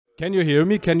Can you hear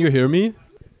me? Can you hear me?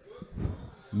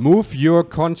 Move your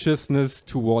consciousness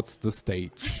towards the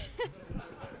stage. Okay,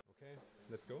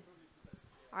 let's go.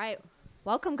 All right.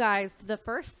 Welcome, guys, to the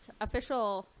first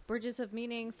official Bridges of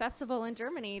Meaning Festival in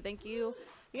Germany. Thank you.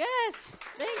 Yes,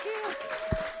 thank you.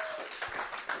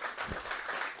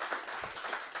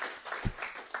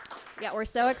 Yeah, we're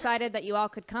so excited that you all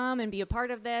could come and be a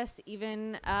part of this,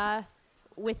 even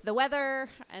with the weather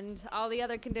and all the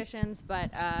other conditions. But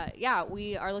yeah,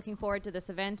 we are looking forward to this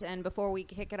event. And before we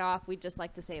kick it off, we'd just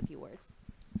like to say a few words.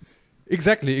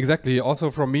 Exactly, exactly.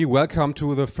 Also from me, welcome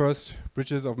to the first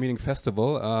Bridges of Meaning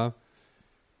Festival.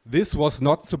 This was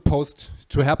not supposed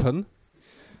to happen.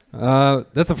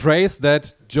 That's a phrase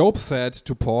that Job said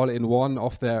to Paul in one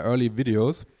of their early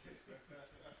videos.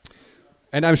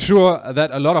 And I'm sure that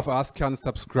a lot of us can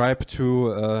subscribe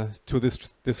to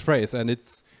this phrase. And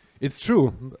it's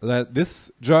true that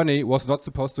this journey was not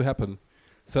supposed to happen.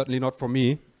 Certainly not for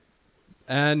me.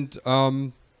 And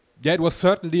yeah, it was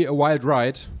certainly a wild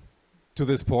ride to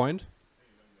this point.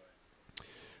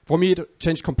 For me, it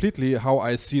changed completely how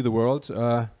I see the world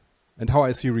and how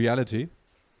I see reality.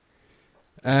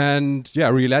 And yeah,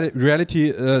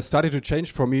 reality started to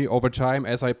change for me over time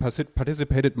as I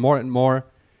participated more and more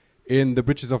in the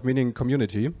Bridges of Meaning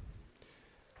community.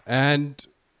 And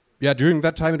yeah, during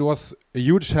that time, it was a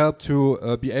huge help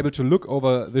to be able to look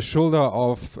over the shoulder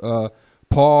of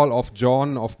Paul, of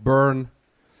John, of Bern,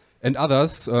 and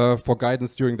others for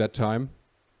guidance during that time.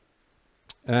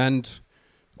 And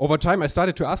over time, I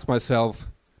started to ask myself,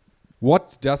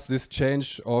 what does this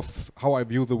change of how I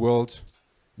view the world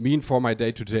mean for my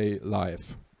day-to-day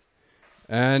life?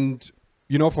 And,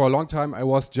 you know, for a long time, I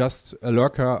was just a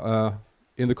lurker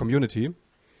in the community.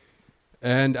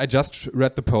 And I just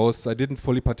read the posts. I didn't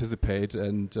fully participate.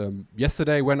 And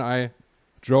yesterday, when I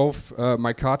drove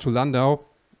my car to Landau,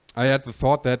 I had the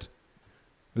thought that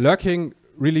lurking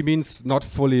really means not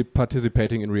fully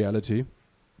participating in reality.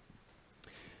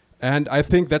 And I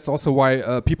think that's also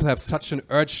why people have such an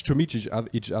urge to meet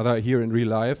each other here in real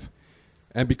life.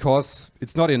 And because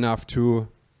it's not enough to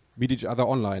meet each other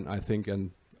online, I think. And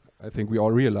I think we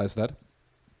all realize that.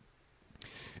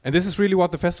 And this is really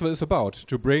what the festival is about,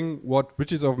 to bring what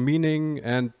Bridges of Meaning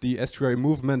and the estuary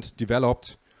movement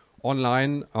developed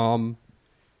online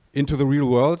into the real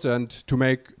world, and to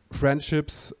make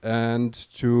friendships and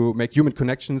to make human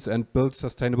connections and build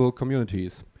sustainable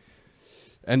communities.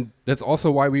 And that's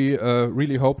also why we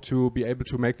really hope to be able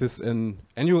to make this an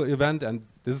annual event, and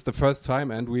this is the first time,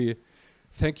 and we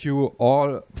thank you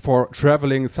all for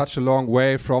traveling such a long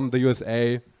way from the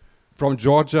USA, from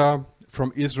Georgia,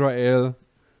 from Israel,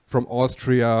 from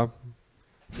Austria,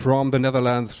 from the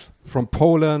Netherlands, from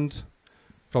Poland,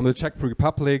 from the Czech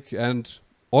Republic, and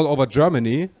all over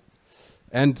Germany.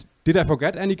 And did I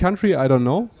forget any country? I don't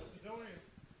know.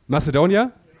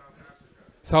 Macedonia?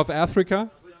 South Africa?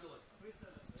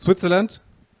 Switzerland?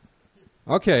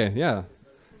 Okay, yeah.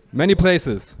 Many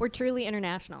places. We're truly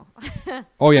international.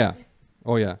 Oh, yeah.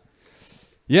 Oh, yeah.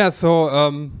 Yeah,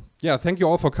 so, yeah, thank you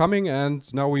all for coming. And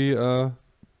now we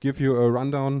give you a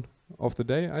rundown of the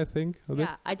day, I think.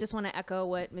 Yeah, I just want to echo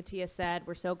what Matthias said.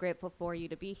 We're so grateful for you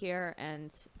to be here.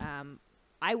 And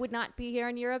I would not be here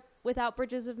in Europe without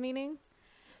Bridges of Meaning.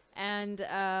 And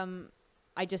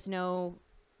I just know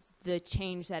the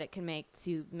change that it can make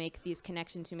to make these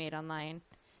connections you made online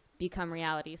become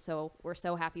reality. So we're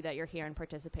so happy that you're here and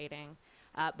participating.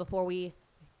 Before we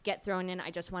get thrown in,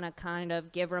 I just want to kind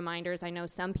of give reminders. I know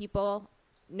some people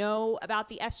know about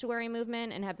the estuary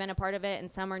movement and have been a part of it,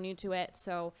 and some are new to it.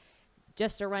 So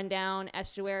just a rundown,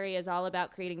 estuary is all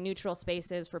about creating neutral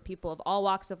spaces for people of all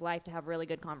walks of life to have really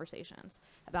good conversations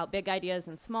about big ideas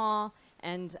and small,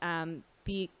 and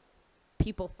be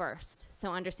people first.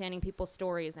 So understanding people's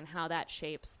stories and how that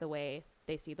shapes the way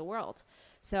they see the world.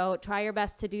 So try your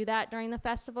best to do that during the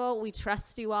festival. We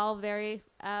trust you all very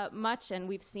much, and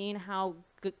we've seen how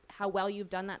well you've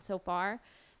done that so far.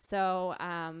 So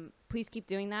please keep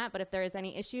doing that. But if there is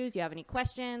any issues, you have any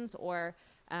questions or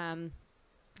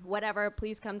whatever,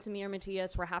 please come to me or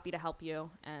Matthias. We're happy to help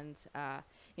you. And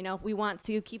you know, we want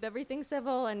to keep everything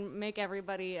civil and make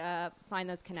everybody find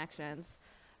those connections.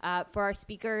 For our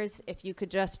speakers, if you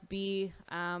could just be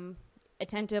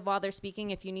attentive while they're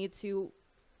speaking. If you need to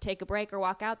take a break or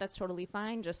walk out, that's totally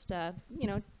fine. Just you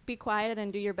know, be quiet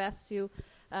and do your best to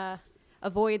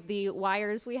avoid the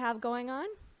wires we have going on.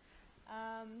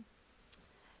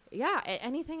 Yeah,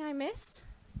 anything I missed?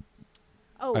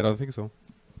 Oh, I don't think so.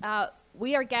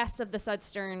 We are guests of the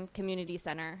Sudstern Community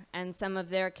Center, and some of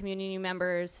their community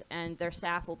members and their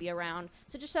staff will be around.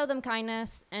 So just show them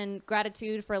kindness and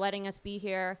gratitude for letting us be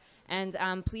here. And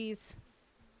please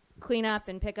clean up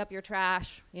and pick up your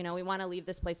trash. You know, we want to leave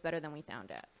this place better than we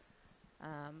found it.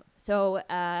 So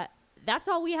that's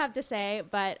all we have to say,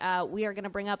 but we are going to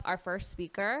bring up our first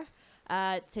speaker.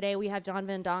 Today we have John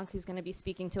Van Donk, who's going to be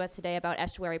speaking to us today about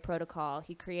estuary protocol.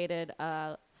 He created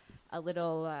a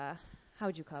little, how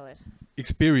would you call it?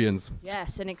 Experience.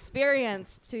 Yes, an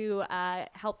experience to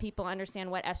help people understand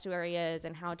what estuary is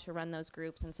and how to run those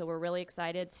groups. And so we're really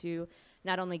excited to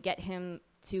not only get him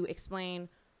to explain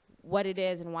what it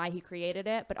is and why he created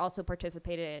it, but also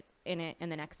participated in it in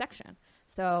the next section.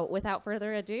 So without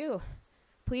further ado,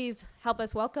 please help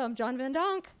us welcome John Van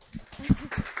Donk.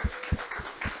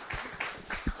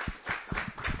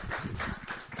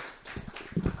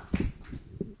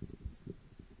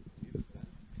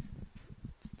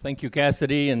 Thank you,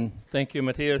 Cassidy, and thank you,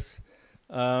 Matthias.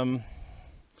 I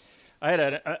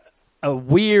had a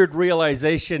weird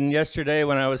realization yesterday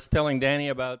when I was telling Danny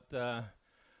about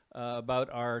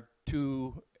our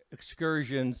 2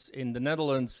 excursions in the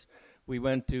Netherlands. We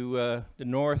went to the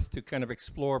north to kind of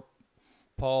explore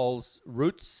Paul's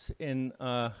roots in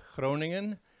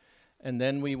Groningen, and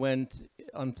then we went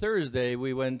on Thursday.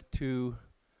 We went to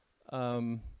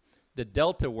the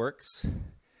Delta Works.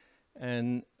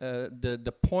 And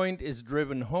the point is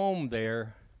driven home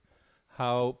there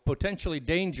how potentially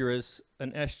dangerous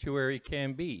an estuary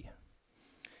can be.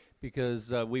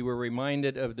 Because we were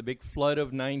reminded of the big flood of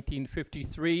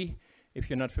 1953. If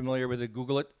you're not familiar with it,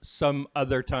 Google it some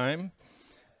other time.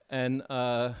 And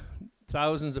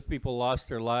thousands of people lost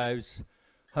their lives.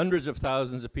 Hundreds of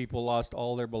thousands of people lost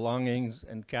all their belongings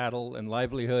and cattle and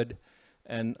livelihood.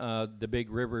 And the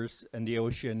big rivers and the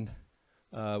ocean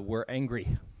were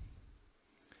angry.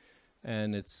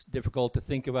 And it's difficult to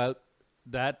think about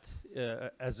that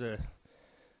as a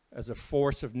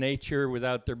force of nature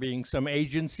without there being some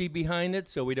agency behind it.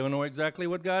 So we don't know exactly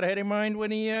what God had in mind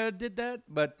when he did that.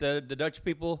 But the Dutch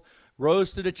people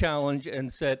rose to the challenge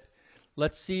and said,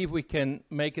 let's see if we can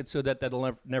make it so that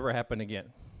that'll never happen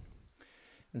again.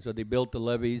 And so they built the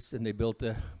levees, and they built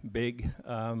the big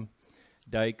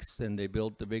dikes, and they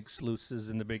built the big sluices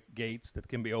and the big gates that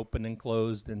can be opened and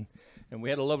closed, and we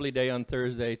had a lovely day on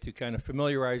Thursday to kind of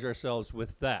familiarize ourselves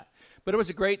with that. But it was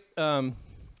a great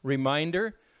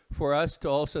reminder for us to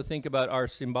also think about our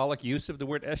symbolic use of the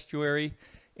word estuary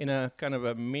in a kind of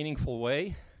a meaningful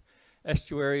way.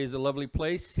 Estuary is a lovely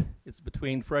place. It's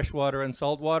between fresh water and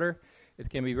salt water. It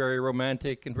can be very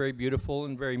romantic and very beautiful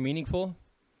and very meaningful.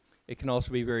 It can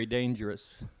also be very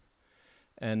dangerous,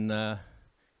 and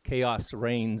chaos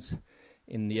reigns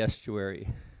in the estuary,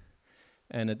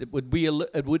 and it would be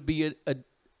an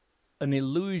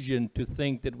illusion to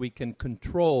think that we can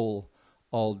control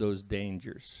all those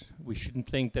dangers. We shouldn't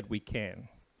think that we can,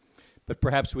 but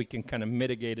perhaps we can kind of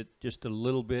mitigate it just a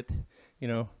little bit.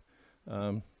 You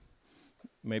know,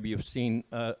 maybe you've seen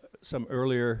some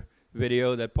earlier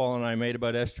video that Paul and I made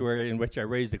about estuary, in which I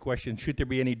raised the question: should there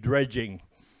be any dredging?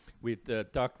 We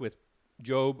talked with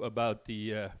Job about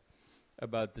the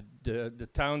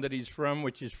town that he's from,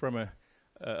 which is from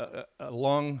a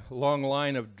long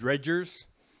line of dredgers.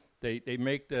 They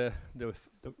make the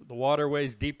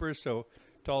waterways deeper so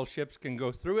tall ships can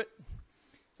go through it.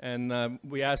 And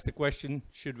we asked the question,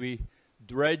 should we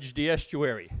dredge the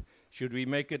estuary? Should we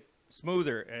make it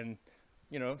smoother, and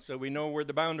so we know where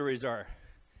the boundaries are?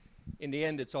 In the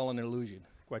end, it's all an illusion,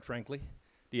 quite frankly.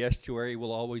 The estuary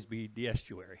will always be the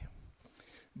estuary.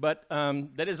 But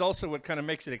that is also what kind of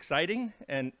makes it exciting,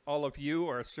 and all of you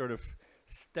are sort of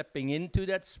stepping into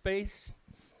that space.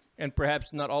 And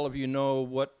perhaps not all of you know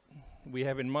what we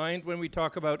have in mind when we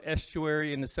talk about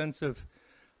estuary, in the sense of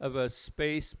a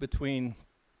space between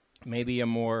maybe a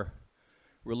more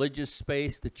religious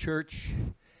space, the church,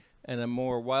 and a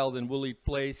more wild and woolly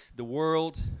place, the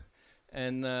world,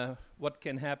 and what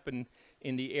can happen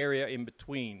in the area in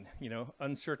between.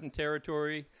 Uncertain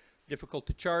territory, difficult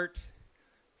to chart,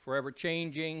 forever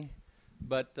changing,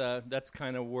 but that's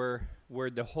kind of where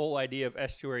the whole idea of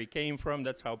estuary came from.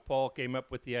 That's how Paul came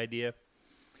up with the idea.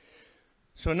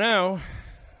 So now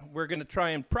we're going to try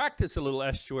and practice a little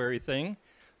estuary thing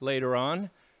later on,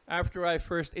 after I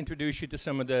first introduce you to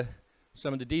some of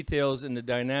the details and the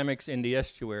dynamics in the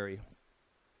estuary.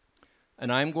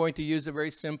 And I'm going to use a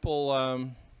very simple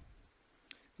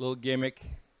little gimmick.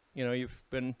 You've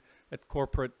been at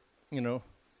corporate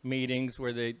meetings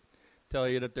where they tell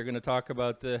you that they're going to talk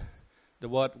about the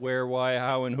what, where, why,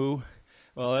 how, and who.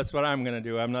 Well, that's what I'm going to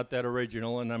do. I'm not that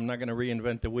original, and I'm not going to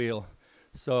reinvent the wheel.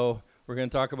 So we're going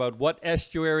to talk about what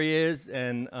estuary is,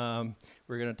 and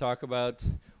we're going to talk about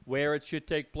where it should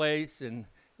take place, and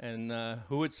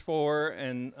who it's for,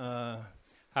 and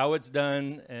how it's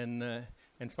done, and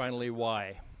finally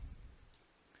why.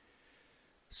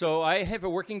 So I have a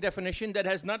working definition that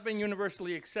has not been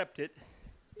universally accepted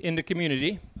in the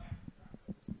community.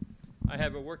 I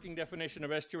have a working definition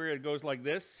of estuary. It goes like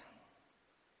this.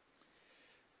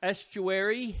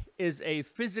 Estuary is a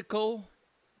physical,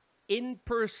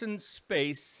 in-person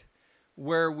space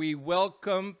where we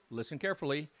welcome, listen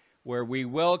carefully, where we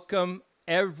welcome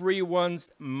everyone's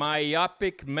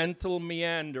myopic mental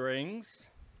meanderings.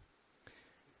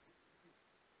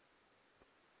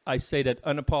 I say that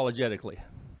unapologetically.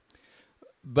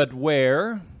 But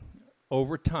where,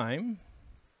 over time,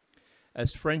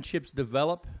 as friendships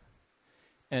develop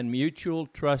and mutual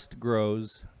trust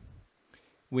grows,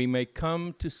 we may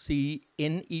come to see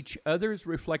in each other's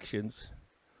reflections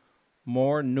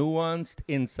more nuanced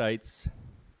insights,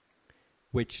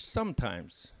 which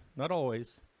sometimes, not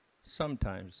always,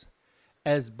 sometimes,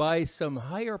 as by some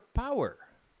higher power,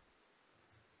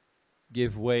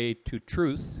 give way to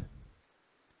truth,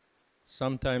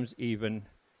 sometimes even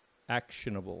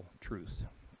actionable truth.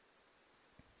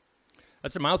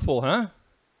 That's a mouthful, huh?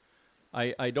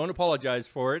 I don't apologize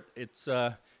for it. It's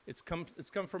come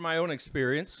from my own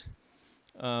experience.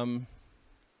 Sometimes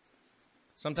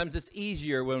it's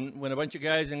easier when a bunch of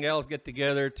guys and gals get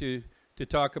together to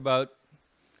talk about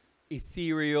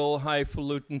ethereal,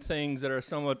 highfalutin things that are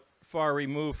somewhat far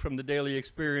removed from the daily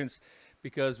experience,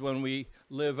 because when we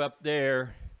live up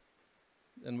there,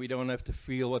 then we don't have to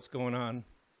feel what's going on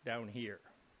down here.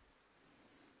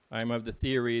 I'm of the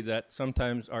theory that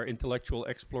sometimes our intellectual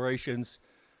explorations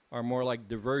are more like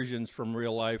diversions from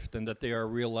real life than that they are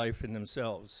real life in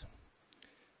themselves.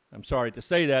 I'm sorry to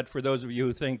say that for those of you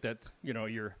who think that, you know,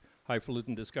 your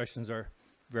highfalutin discussions are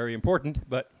very important,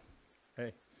 but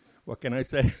hey, what can I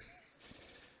say?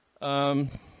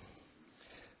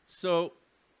 So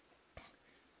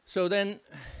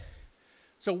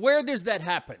where does that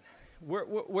happen?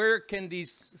 Where can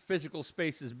these physical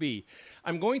spaces be?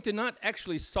 I'm going to not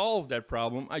actually solve that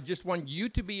problem. I just want you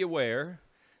to be aware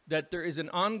that there is an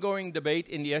ongoing debate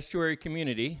in the estuary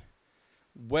community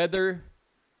whether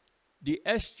the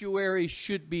estuary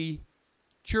should be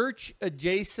church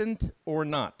adjacent or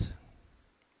not.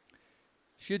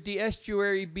 Should the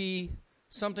estuary be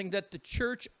something that the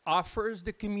church offers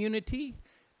the community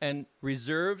and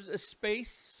reserves a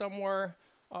space somewhere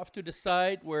off to the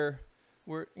side where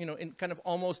we're, you know, in kind of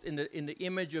almost in the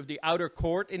image of the outer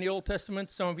court in the Old Testament?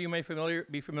 Some of you may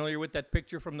be familiar with that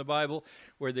picture from the Bible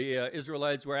where the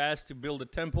Israelites were asked to build a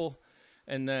temple,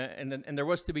 and there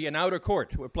was to be an outer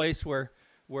court, a place where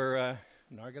now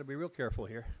I got to be real careful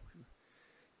here.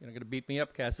 You're not going to beat me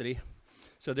up, Cassidy.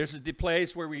 So this is the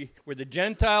place where the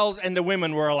Gentiles and the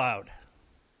women were allowed.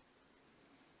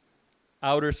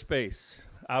 Outer space.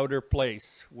 Outer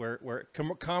place where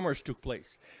commerce took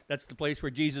place. That's the place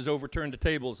where Jesus overturned the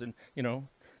tables, and you know.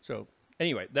 So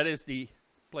anyway, that is the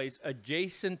place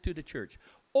adjacent to the church,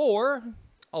 or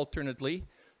alternately,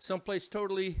 someplace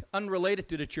totally unrelated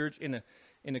to the church in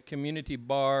a community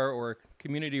bar or a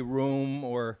community room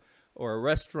or a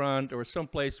restaurant or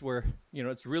someplace where, you know,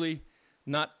 it's really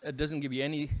not. It doesn't give you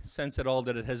any sense at all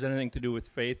that it has anything to do with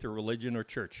faith or religion or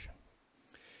church.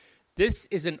 This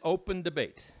is an open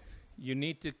debate. You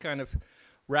need to kind of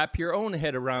wrap your own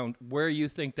head around where you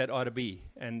think that ought to be.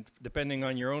 And depending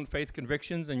on your own faith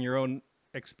convictions and your own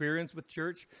experience with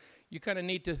church, you kind of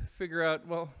need to figure out,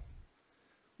 well,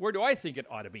 where do I think it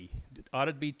ought to be? Ought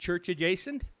it be church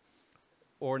adjacent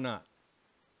or not?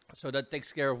 So that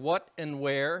takes care of what and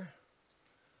where.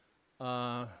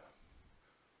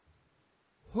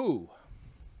 Who?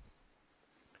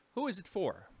 Who is it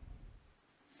for?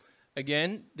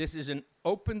 Again, this is an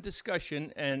open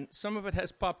discussion, and some of it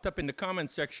has popped up in the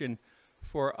comment section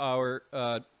for our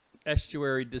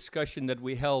estuary discussion that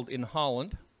we held in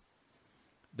Holland,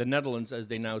 the Netherlands, as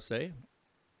they now say,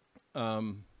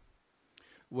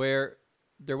 where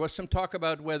there was some talk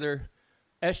about whether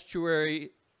estuary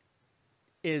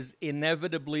is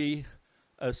inevitably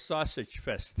a sausage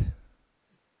fest.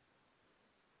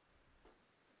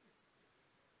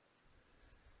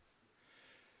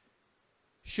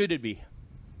 Should it be?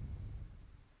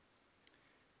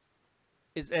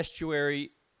 Is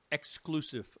estuary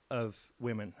exclusive of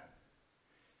women?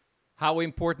 How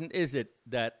important is it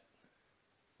that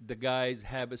the guys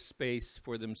have a space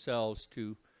for themselves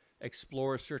to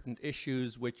explore certain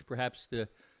issues which perhaps the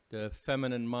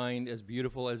feminine mind, as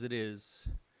beautiful as it is,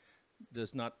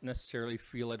 does not necessarily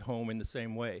feel at home in the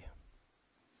same way?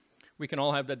 We can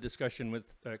all have that discussion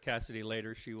with Cassidy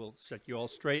later. She will set you all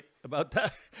straight about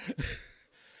that.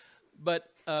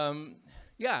 But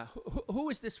yeah,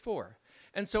 who is this for?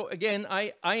 And so again,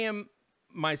 I am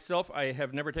myself, I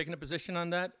have never taken a position on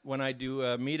that. When I do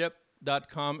a meetup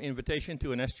estuary.com invitation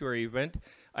to an estuary event.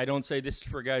 I don't say this is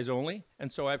for guys only,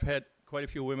 and so I've had quite a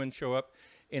few women show up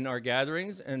in our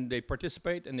gatherings, and they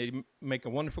participate, and they make a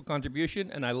wonderful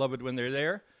contribution, and I love it when they're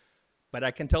there. But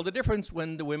I can tell the difference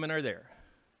when the women are there.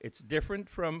 It's different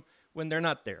from when they're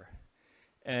not there.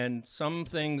 And some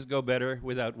things go better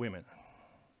without women.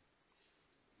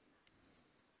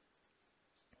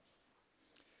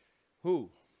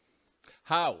 Who?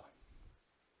 How?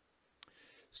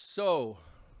 So,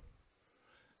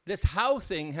 this how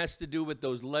thing has to do with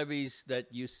those levees that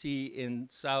you see in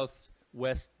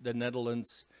southwest the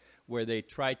Netherlands where they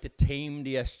try to tame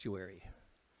the estuary.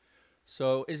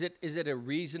 So is it a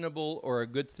reasonable or a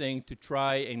good thing to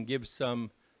try and give some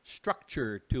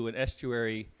structure to an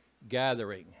estuary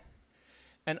gathering?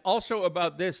 And also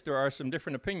about this, there are some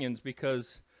different opinions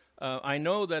because I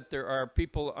know that there are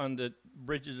people on the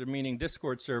Bridges of Meaning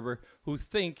Discord server who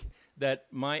think that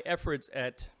my efforts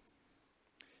at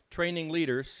training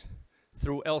leaders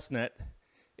through ELSNet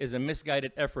is a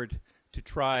misguided effort to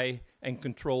try and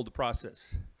control the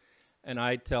process. And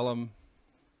I tell them,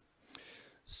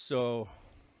 so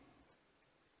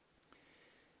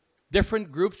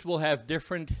different groups will have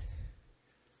different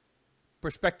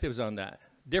perspectives on that.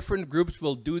 Different groups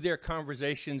will do their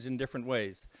conversations in different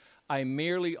ways. I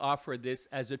merely offer this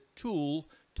as a tool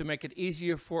to make it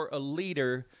easier for a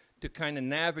leader to kind of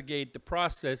navigate the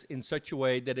process in such a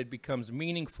way that it becomes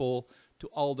meaningful to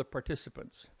all the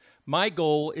participants. My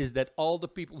goal is that all the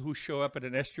people who show up at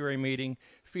an estuary meeting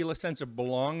feel a sense of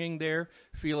belonging there,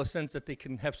 feel a sense that they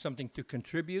can have something to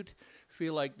contribute,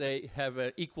 feel like they have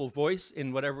an equal voice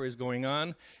in whatever is going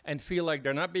on, and feel like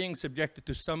they're not being subjected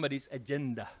to somebody's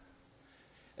agenda.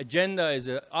 Agenda is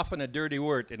often a dirty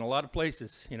word in a lot of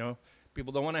places, you know.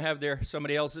 People don't want to have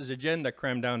somebody else's agenda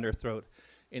crammed down their throat.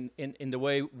 In the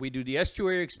way we do the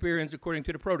estuary experience according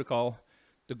to the protocol,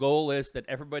 the goal is that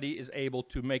everybody is able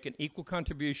to make an equal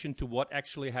contribution to what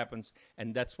actually happens,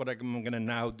 and that's what I'm going to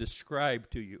now describe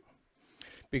to you.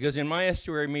 Because in my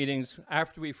estuary meetings,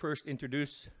 after we first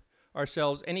introduce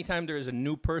ourselves, anytime there is a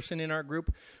new person in our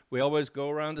group, we always go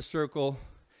around the circle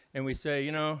and we say,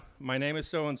 you know, my name is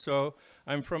so-and-so,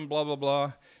 I'm from blah, blah,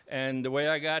 blah, and the way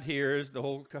I got here is the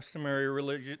whole customary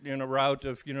religion, route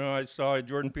of, I saw a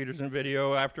Jordan Peterson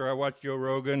video after I watched Joe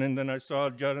Rogan, and then I saw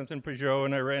Jonathan Peugeot,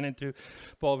 and I ran into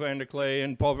Paul Van der Clay,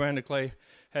 and Paul Van der Clay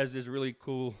has this really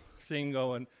cool thing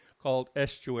going called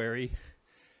Estuary,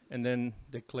 and then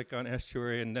they click on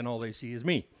Estuary, and then all they see is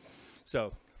me.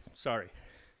 So, sorry.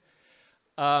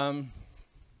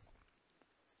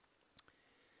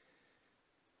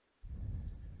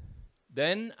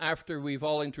 Then, after we've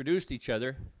all introduced each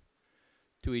other,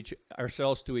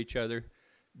 ourselves to each other,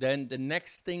 then the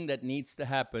next thing that needs to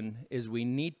happen is we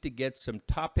need to get some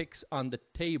topics on the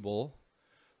table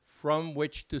from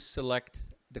which to select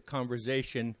the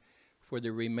conversation for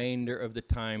the remainder of the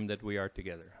time that we are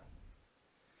together.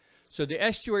 So the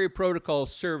estuary protocol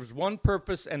serves one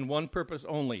purpose and one purpose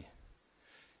only.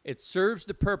 It serves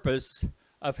the purpose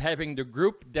of having the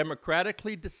group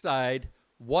democratically decide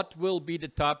what will be the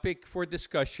topic for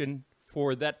discussion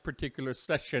for that particular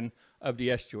session of the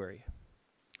estuary.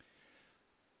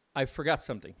 I forgot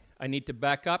something. I need to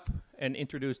back up and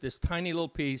introduce this tiny little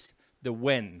piece, the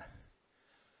when.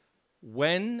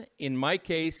 When, in my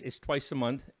case, is twice a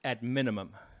month at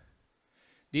minimum.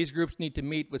 These groups need to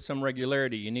meet with some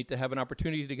regularity. You need to have an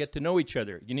opportunity to get to know each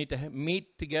other. You need to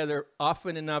meet together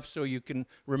often enough so you can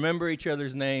remember each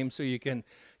other's names, so you can,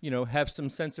 have some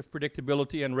sense of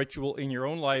predictability and ritual in your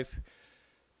own life.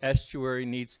 Estuary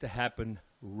needs to happen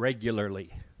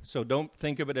regularly. So don't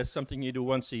think of it as something you do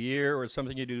once a year or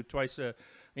something you do twice a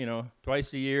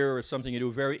year or something you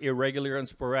do very irregular and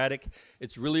sporadic.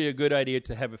 It's really a good idea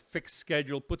to have a fixed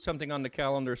schedule, put something on the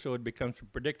calendar so it becomes a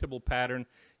predictable pattern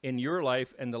in your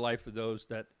life and the life of those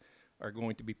that are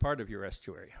going to be part of your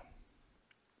estuary.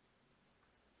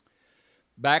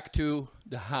 Back to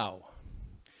the how.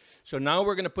 So now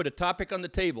we're going to put a topic on the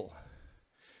table.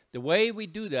 The way we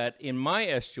do that in my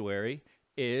estuary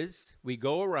is we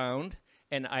go around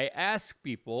and I ask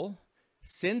people,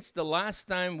 since the last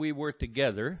time we were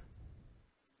together,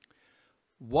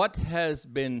 what has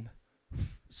been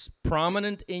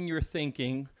prominent in your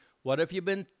thinking? What have you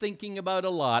been thinking about a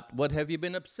lot? What have you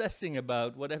been obsessing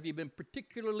about? What have you been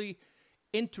particularly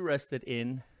interested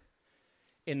in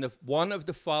one of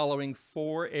the following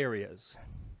 4 areas?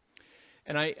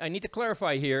 And I need to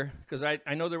clarify here, because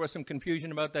I know there was some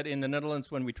confusion about that in the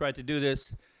Netherlands when we tried to do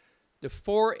this. The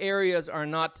 4 areas are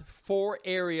not 4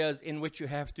 areas in which you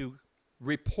have to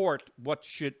report what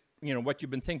you've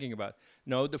been thinking about.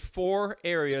 No, the 4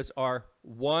 areas are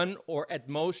 1 or at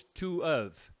most 2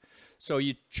 of. So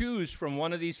you choose from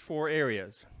one of these 4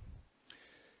 areas.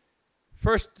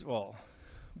 First of all,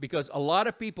 because a lot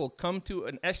of people come to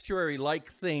an estuary-like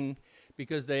thing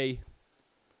because they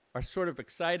are sort of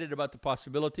excited about the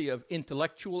possibility of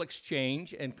intellectual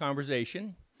exchange and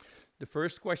conversation. The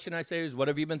first question I say is, what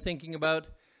have you been thinking about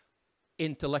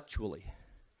intellectually?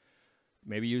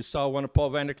 Maybe you saw one of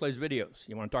Paul van der Klee's videos.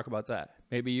 You want to talk about that.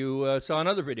 Maybe you saw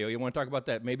another video. You want to talk about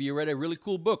that. Maybe you read a really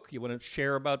cool book. You want to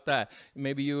share about that.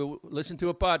 Maybe you listened to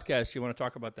a podcast. You want to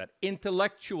talk about that.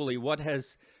 Intellectually, what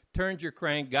has turned your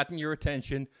crank, gotten your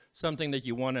attention, something that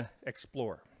you want to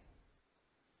explore.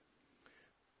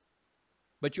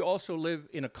 But you also live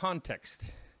in a context.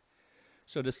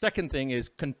 So the second thing is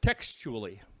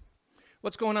contextually.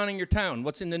 What's going on in your town?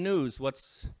 What's in the news?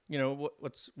 What's in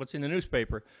the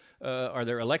newspaper? Are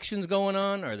there elections going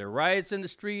on? Are there riots in the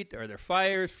street? Are there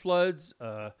fires, floods?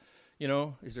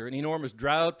 Is there an enormous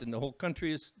drought and the whole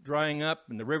country is drying up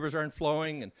and the rivers aren't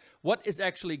flowing? And what is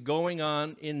actually going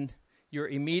on in your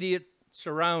immediate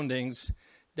surroundings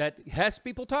that has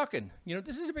people talking?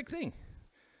 This is a big thing,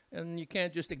 and you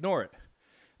can't just ignore it.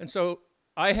 And so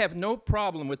I have no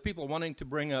problem with people wanting to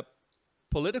bring up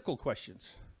political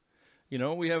questions.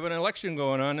 We have an election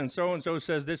going on, and so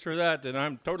says this or that, and I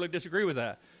totally disagree with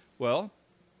that. Well,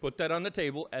 put that on the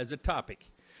table as a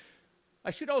topic.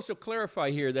 I should also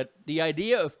clarify here that the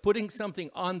idea of putting something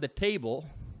on the table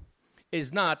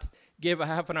is not give a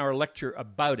half-an-hour lecture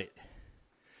about it.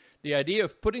 The idea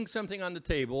of putting something on the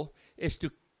table is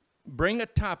to bring a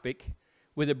topic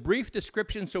with a brief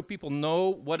description so people know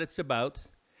what it's about,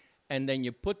 and then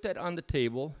you put that on the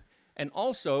table. And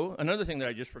also, another thing that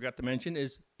I just forgot to mention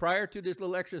is prior to this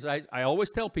little exercise, I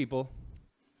always tell people,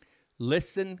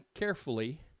 listen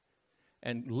carefully.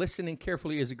 And listening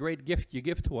carefully is a great gift you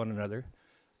give to one another.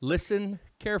 Listen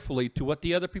carefully to what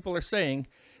the other people are saying,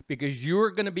 because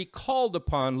you're going to be called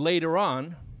upon later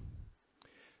on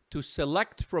to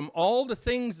select from all the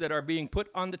things that are being put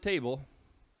on the table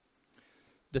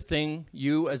the thing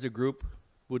you as a group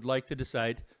would like to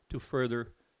decide to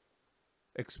further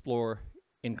explore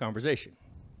in conversation.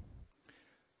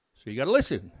 So you got to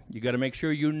listen. You got to make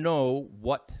sure you know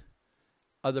what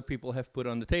other people have put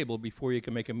on the table before you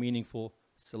can make a meaningful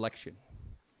selection.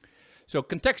 So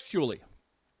contextually.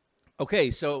 Okay,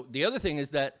 so the other thing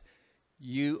is that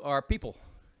you are people.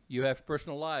 You have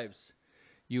personal lives.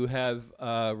 You have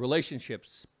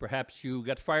relationships. Perhaps you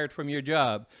got fired from your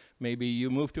job. Maybe you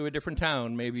moved to a different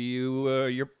town. Maybe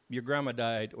your grandma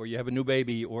died, or you have a new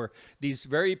baby, or these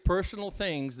very personal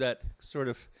things that sort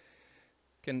of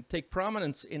can take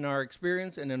prominence in our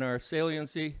experience and in our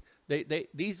saliency.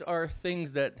 These are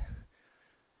things that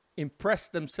impress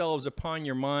themselves upon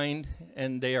your mind,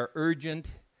 and they are urgent.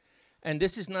 And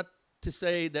this is not to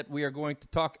say that we are going to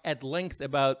talk at length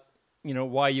about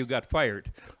why you got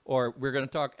fired, or we're going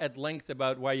to talk at length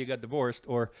about why you got divorced,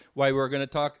 or why we're going to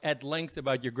talk at length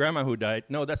about your grandma who died.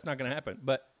 No, that's not going to happen.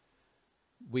 But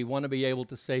we want to be able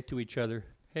to say to each other,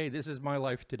 hey, this is my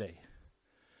life today.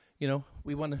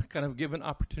 We want to kind of give an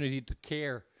opportunity to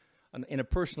care in a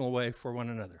personal way for one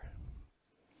another.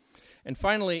 And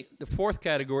finally, the fourth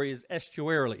category is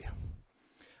estuarily.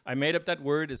 I made up that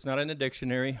word. It's not in the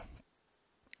dictionary.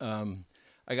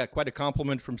 I got quite a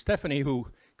compliment from Stephanie, who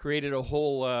created a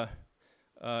whole, what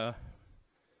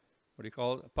do you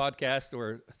call it, a podcast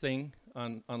or a thing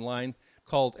online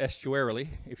called Estuarily.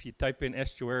 If you type in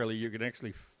estuarily, you can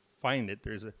actually find it.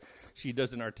 She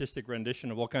does an artistic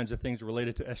rendition of all kinds of things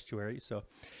related to estuary. So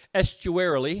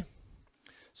estuarily.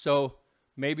 So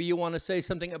maybe you want to say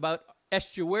something about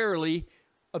estuarily,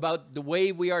 about the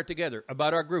way we are together,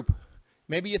 about our group.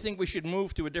 Maybe you think we should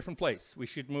move to a different place. We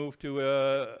should move to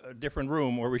a different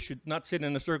room, or we should not sit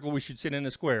in a circle, we should sit in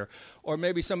a square. Or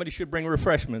maybe somebody should bring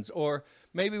refreshments. Or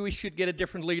maybe we should get a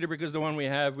different leader because the one we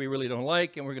have we really don't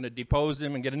like, and we're going to depose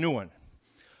him and get a new one.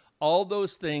 All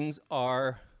those things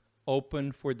are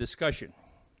open for discussion.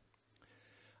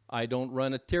 I don't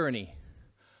run a tyranny.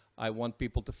 I want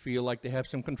people to feel like they have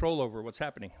some control over what's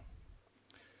happening.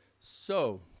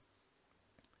 So,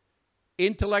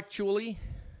 intellectually,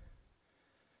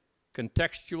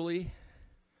 contextually,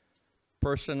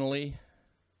 personally,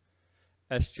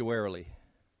 estuarily.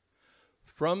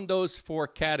 From those four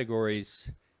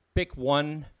categories, pick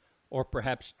one or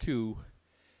perhaps two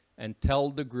and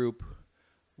tell the group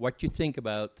what you think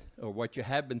about or what you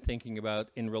have been thinking about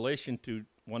in relation to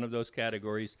one of those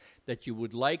categories that you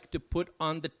would like to put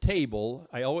on the table.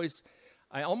 I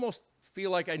almost feel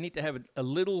like I need to have a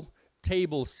little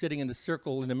table sitting in the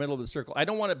circle, in the middle of the circle. I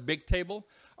don't want a big table.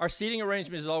 Our seating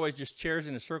arrangement is always just chairs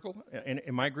in a circle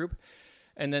in my group.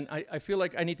 And then I feel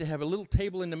like I need to have a little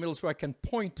table in the middle so I can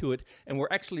point to it, and we're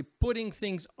actually putting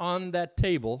things on that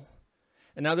table.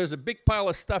 And now there's a big pile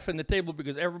of stuff in the table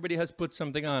because everybody has put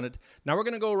something on it. Now we're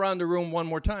going to go around the room one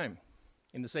more time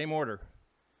in the same order.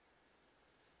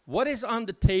 What is on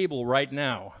the table right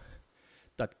now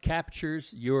that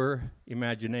captures your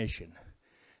imagination,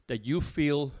 that you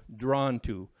feel drawn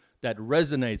to, that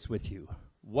resonates with you?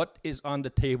 What is on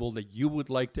the table that you would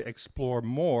like to explore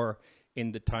more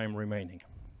in the time remaining?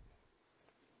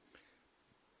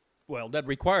 Well, that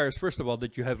requires, first of all,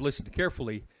 that you have listened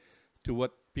carefully to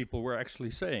what people were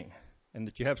actually saying, and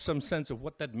that you have some sense of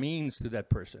what that means to that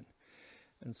person.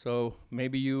 And so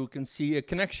maybe you can see a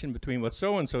connection between what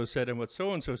so-and-so said and what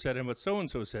so-and-so said and what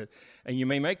so-and-so said. And you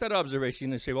may make that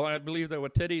observation and say, well, I believe that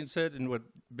what Teddy said and what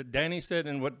Danny said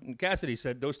and what Cassidy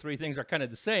said, those three things are kind of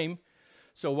the same.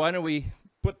 So why don't we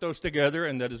put those together,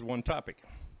 and that is one topic.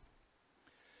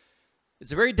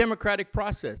 It's a very democratic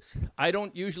process. I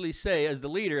don't usually say, as the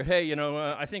leader, hey,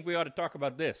 I think we ought to talk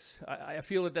about this. I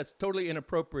feel that that's totally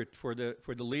inappropriate for the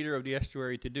leader of the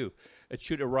estuary to do. It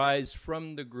should arise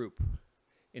from the group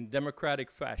in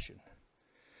democratic fashion.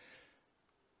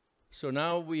 So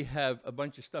now we have a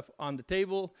bunch of stuff on the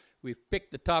table. We've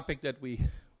picked the topic that we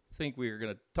think we're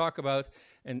going to talk about.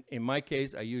 And in my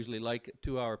case, I usually like a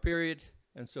 2-hour period.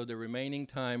 And so the remaining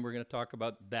time, we're going to talk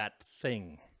about that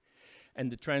thing. And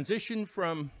the transition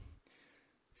from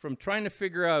trying to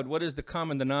figure out what is the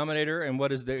common denominator and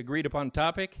what is the agreed upon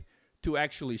topic to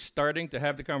actually starting to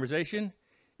have the conversation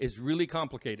is really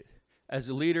complicated. As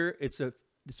a leader, it's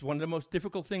one of the most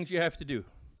difficult things you have to do.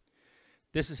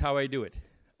 This is how I do it.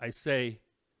 I say,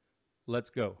 let's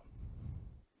go.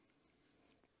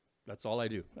 That's all I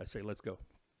do. I say, let's go.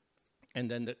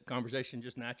 And then the conversation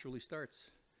just naturally starts.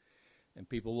 And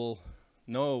people will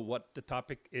know what the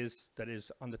topic is that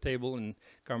is on the table, and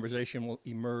conversation will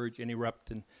emerge and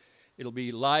erupt, and it'll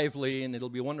be lively and it'll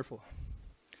be wonderful.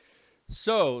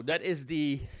 So that is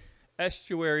the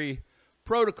estuary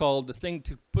protocol, the thing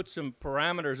to put some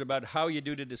parameters about how you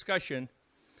do the discussion.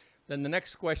 Then the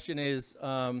next question is,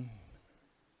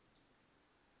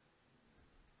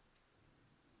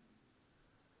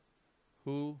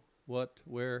 who, what,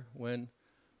 where, when,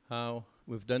 how.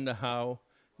 We've done the how,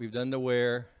 we've done the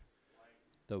where.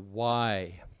 The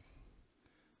why.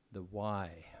 The why.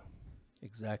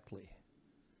 Exactly.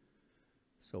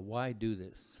 So why do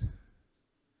this?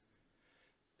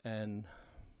 And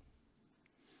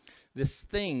this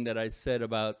thing that I said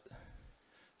about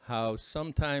how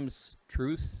sometimes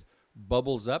truth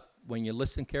bubbles up when you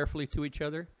listen carefully to each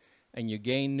other and you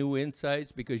gain new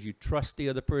insights because you trust the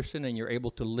other person and you're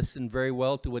able to listen very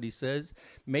well to what he says,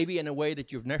 maybe in a way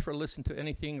that you've never listened to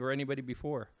anything or anybody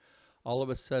before. All of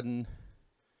a sudden,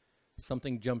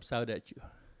 something jumps out at you.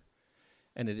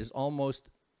 And it is almost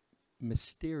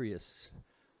mysterious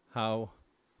how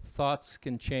thoughts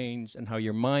can change and how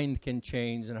your mind can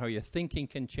change and how your thinking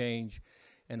can change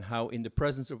and how in the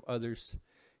presence of others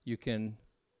you can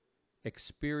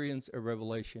experience a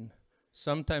revelation,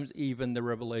 sometimes even the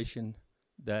revelation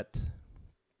that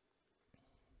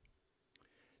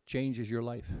changes your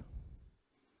life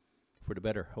for the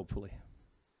better, hopefully.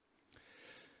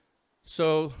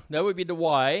 So that would be the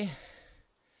why.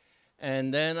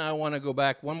 And then I want to go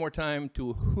back one more time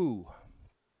to who.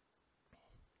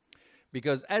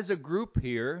 Because as a group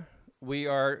here, we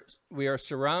are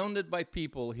surrounded by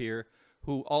people here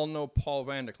who all know Paul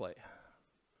van der Klee.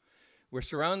 We're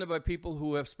surrounded by people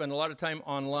who have spent a lot of time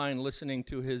online listening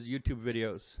to his YouTube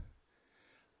videos.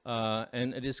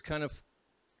 And it is kind of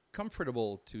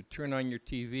comfortable to turn on your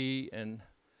TV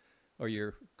or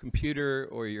your computer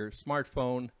or your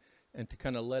smartphone and to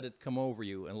kind of let it come over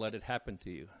you and let it happen to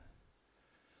you.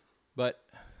 But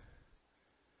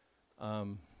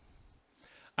I'm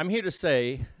here to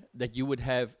say that you would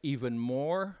have even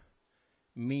more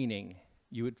meaning.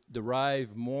 You would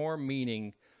derive more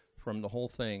meaning from the whole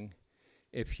thing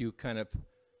if you kind of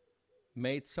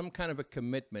made some kind of a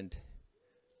commitment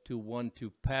to want to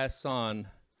pass on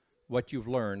what you've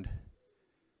learned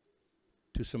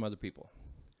to some other people.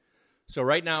 So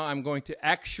right now I'm going to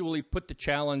actually put the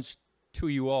challenge to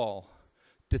you all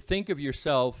to think of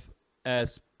yourself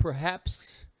as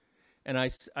perhaps, and I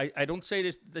don't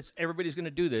say this everybody's going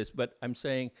to do this, but I'm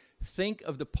saying think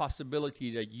of the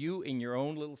possibility that you in your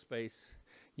own little space,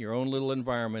 your own little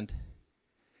environment,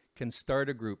 can start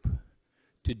a group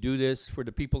to do this for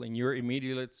the people in your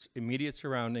immediate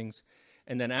surroundings,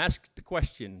 and then ask the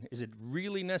question, is it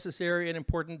really necessary and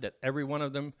important that every one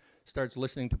of them starts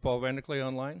listening to Paul van der Klee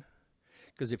online?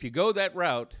 Because if you go that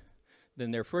route, then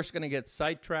they're first going to get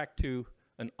sidetracked to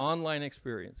an online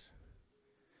experience.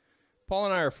 Paul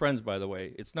and I are friends, by the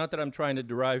way. It's not that I'm trying to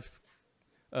derive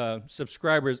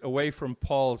subscribers away from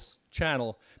Paul's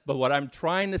channel, but what I'm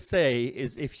trying to say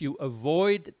is if you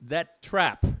avoid that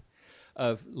trap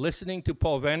of listening to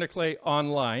Paul VanderKlay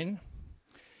online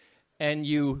and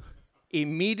you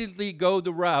immediately go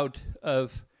the route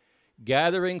of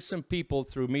gathering some people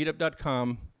through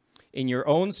meetup.com in your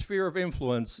own sphere of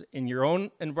influence, in your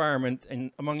own environment, and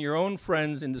among your own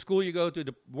friends, in the school you go to,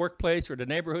 the workplace, or the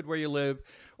neighborhood where you live,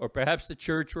 or perhaps the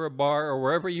church or a bar, or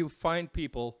wherever you find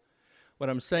people, what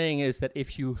I'm saying is that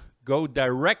if you go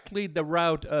directly the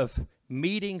route of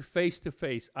meeting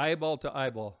face-to-face, eyeball to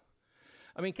eyeball.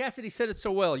 I mean, Cassidy said it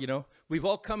so well, you know. We've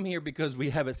all come here because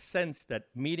we have a sense that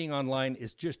meeting online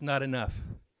is just not enough.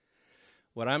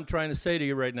 What I'm trying to say to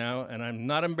you right now, and I'm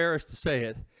not embarrassed to say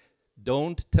it,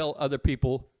 don't tell other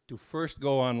people to first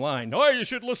go online. Oh, you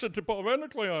should listen to Paul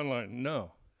VanderKlay online.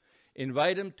 No.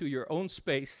 Invite them to your own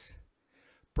space,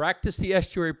 practice the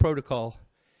estuary protocol,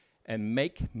 and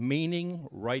make meaning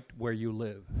right where you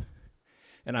live.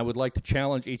 And I would like to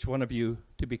challenge each one of you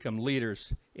to become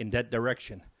leaders in that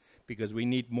direction, because we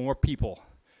need more people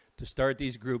to start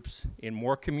these groups in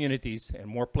more communities and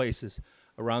more places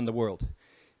around the world.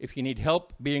 If you need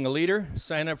help being a leader,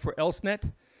 sign up for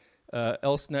ELSNet.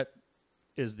 ELSNet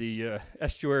is the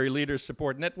Estuary Leaders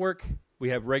Support Network. We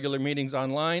have regular meetings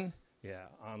online. Yeah,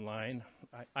 online.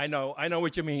 I know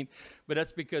what you mean, but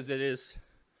that's because it is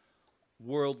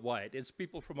worldwide. It's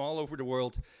people from all over the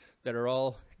world that are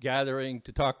all gathering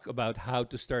to talk about how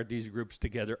to start these groups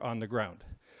together on the ground.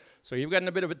 So you've gotten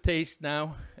a bit of a taste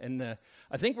now, and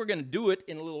I think we're going to do it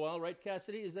in a little while, right,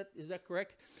 Cassidy? Is that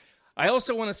correct? I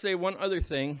also want to say one other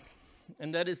thing,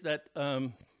 and that is that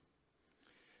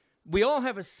we all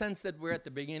have a sense that we're at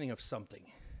the beginning of something.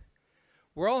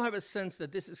 We all have a sense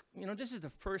that this is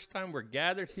the first time we're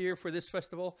gathered here for this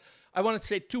festival. I want to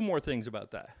say two more things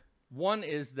about that. One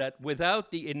is that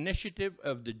without the initiative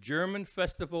of the German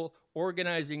festival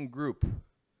organizing group,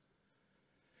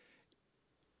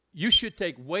 you should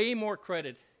take way more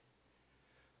credit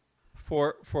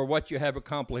for what you have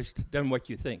accomplished than what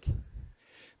you think.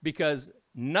 Because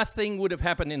nothing would have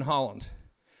happened in Holland.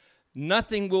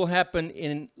 Nothing will happen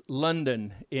in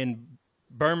London, in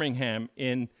Birmingham,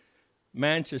 in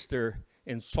Manchester,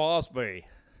 in Salisbury.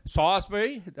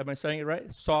 Salisbury? Am I saying it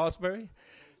right? Salisbury?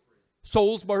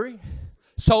 Salisbury?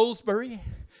 Salisbury?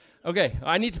 Okay,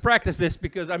 I need to practice this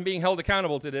because I'm being held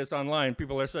accountable to this online.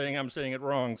 People are saying I'm saying it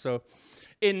wrong. So,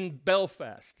 in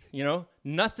Belfast,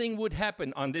 nothing would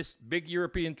happen on this big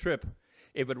European trip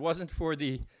if it wasn't for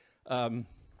the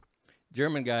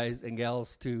German guys and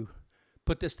gals to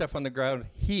put this stuff on the ground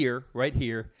here, right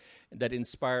here, that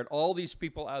inspired all these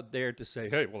people out there to say,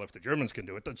 hey, well, if the Germans can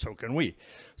do it, then so can we.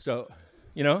 So,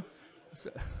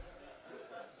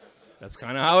 that's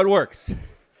kind of how it works.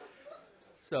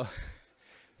 So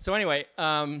anyway,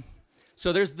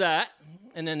 so there's that.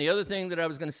 And then the other thing that I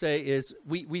was going to say is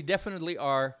we definitely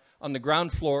are on the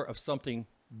ground floor of something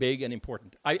big and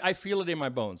important. I feel it in my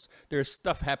bones. There's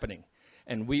stuff happening,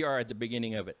 and we are at the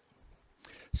beginning of it.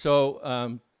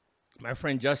 So my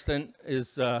friend Justin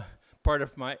is part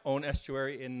of my own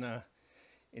estuary in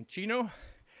Chino.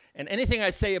 And anything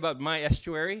I say about my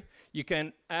estuary, you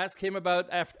can ask him about.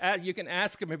 You can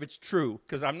ask him if it's true,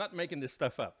 because I'm not making this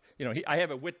stuff up. I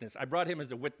have a witness. I brought him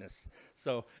as a witness.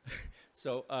 So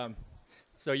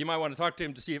you might want to talk to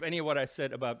him to see if any of what I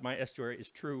said about my estuary is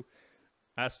true.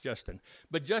 Ask Justin.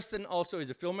 But Justin also is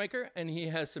a filmmaker, and he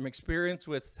has some experience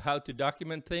with how to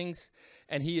document things.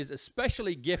 And he is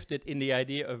especially gifted in the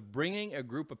idea of bringing a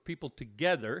group of people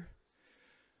together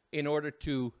in order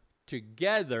to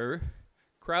together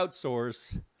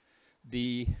crowdsource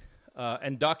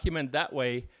and document that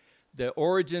way the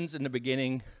origins and the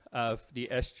beginning of the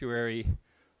estuary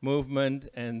movement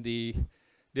and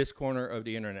this corner of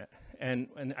the internet. And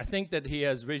I think that he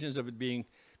has visions of it being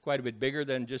quite a bit bigger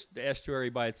than just the estuary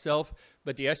by itself,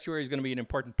 but the estuary is going to be an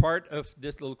important part of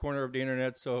this little corner of the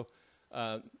internet. So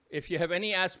if you have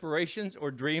any aspirations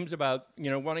or dreams about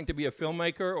wanting to be a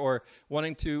filmmaker or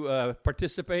wanting to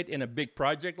participate in a big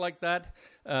project like that,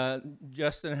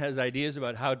 Justin has ideas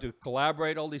about how to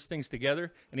collaborate all these things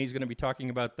together, and he's going to be talking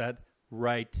about that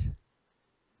right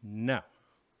now.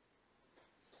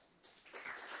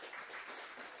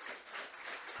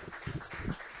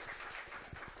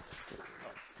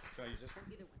 Shall I use this one?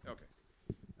 Either one.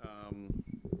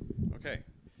 Okay.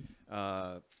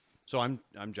 So I'm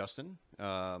Justin.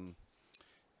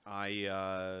 I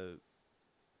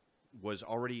was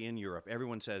already in Europe.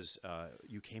 Everyone says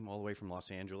you came all the way from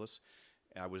Los Angeles.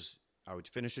 I would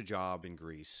finish a job in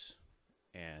Greece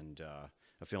and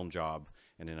a film job,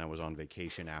 and then I was on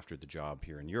vacation after the job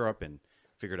here in Europe and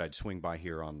figured I'd swing by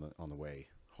here on the way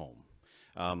home.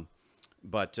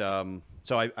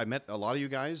 So I met a lot of you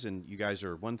guys, and you guys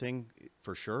are, one thing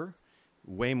for sure,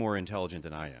 way more intelligent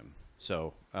than I am.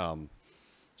 So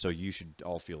so you should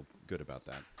all feel good about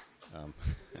that.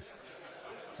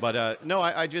 No,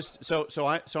 I just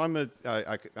I'm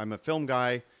a film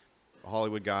guy, a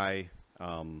Hollywood guy,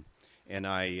 and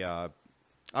I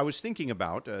was thinking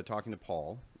about talking to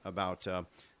Paul about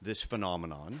this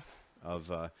phenomenon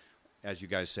of, as you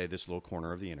guys say, this little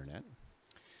corner of the internet.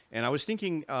 And I was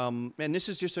thinking, and this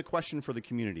is just a question for the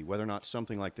community, whether or not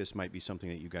something like this might be something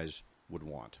that you guys would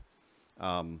want.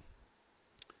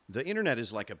 The internet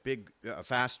is like a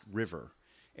fast river,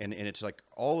 and it's like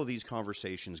all of these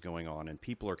conversations going on, and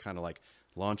people are kind of like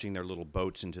launching their little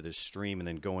boats into this stream and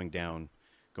then going down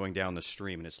the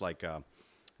stream. And it's like,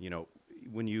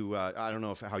 when you, I don't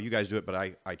know how you guys do it, but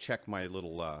I check my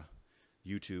little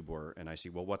YouTube and I see,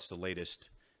 well, what's the latest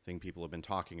thing people have been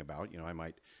talking about? I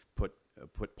might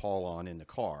put Paul on in the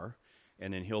car,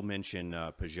 and then he'll mention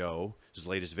Peugeot's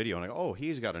latest video, and I go, oh,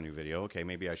 he's got a new video. Okay,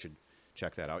 maybe I should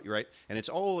check that out. You're right, and it's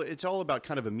all about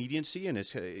kind of immediacy and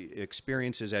it's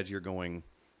experiences as you're going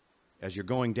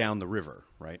down the river,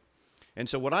 right? And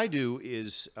so what I do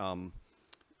is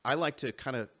I like to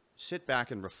kind of sit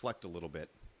back and reflect a little bit,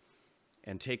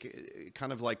 and take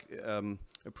kind of like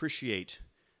appreciate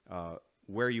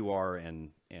where you are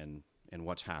and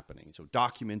what's happening. So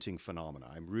documenting phenomena,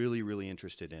 I'm really, really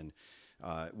interested in.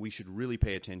 We should really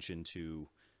pay attention to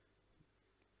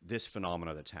this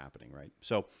phenomena that's happening, right?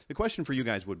 So the question for you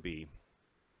guys would be,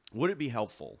 would it be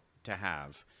helpful to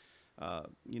have,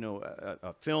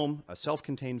 a film, a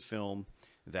self-contained film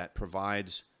that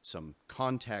provides some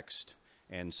context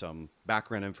and some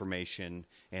background information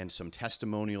and some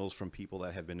testimonials from people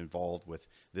that have been involved with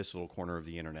this little corner of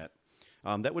the internet,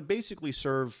 that would basically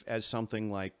serve as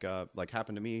something like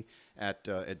happened to me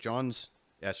at John's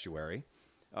Estuary,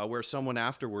 where someone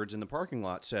afterwards in the parking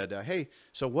lot said, hey,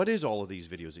 so what is all of these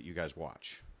videos that you guys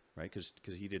watch? Right?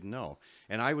 Because he didn't know.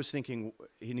 And I was thinking,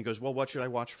 and he goes, well, what should I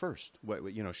watch first?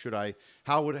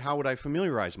 How would I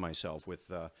familiarize myself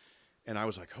with, and I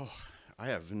was like, oh, I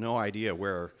have no idea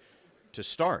where to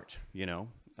start,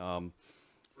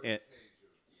 Right.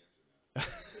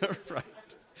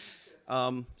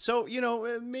 So,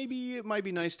 maybe it might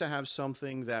be nice to have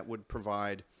something that would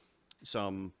provide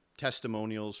some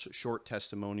testimonials, short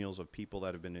testimonials of people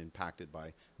that have been impacted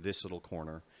by this little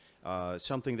corner.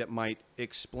 Something that might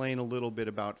explain a little bit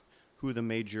about who the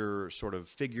major sort of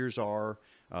figures are,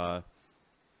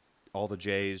 all the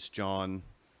J's, John,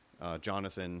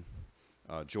 Jonathan,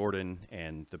 Jordan,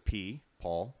 and the P,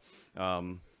 Paul.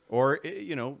 Or,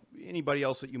 anybody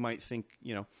else that you might think,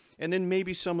 and then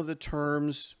maybe some of the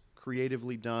terms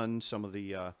creatively done, some of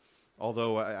the,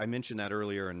 although I mentioned that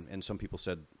earlier, and some people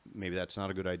said maybe that's not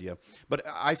a good idea. But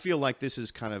I feel like this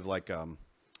is kind of like a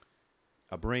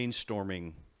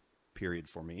brainstorming period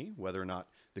for me, whether or not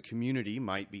the community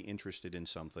might be interested in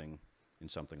something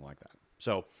like that.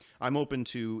 So I'm open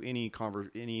to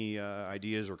any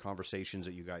ideas or conversations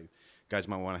that you guys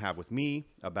might want to have with me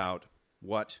about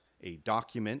what a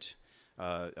document,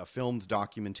 a filmed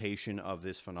documentation of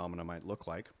this phenomena might look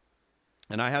like.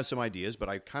 And I have some ideas, but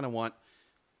I kind of want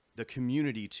the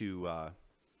community to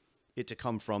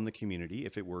come from the community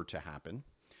if it were to happen.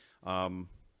 The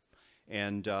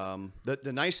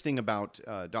nice thing about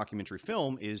documentary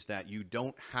film is that you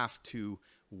don't have to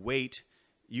wait.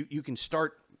 You can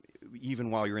start even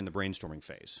while you're in the brainstorming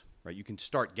phase, right? You can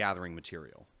start gathering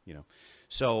material,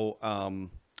 So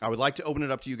I would like to open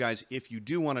it up to you guys. If you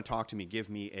do want to talk to me, give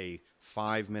me a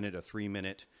 5-minute, a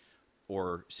 3-minute,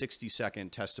 or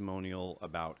 60-second testimonial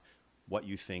about what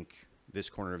you think this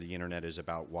corner of the internet is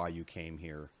about, why you came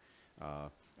here.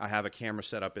 I have a camera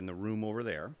set up in the room over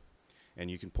there, and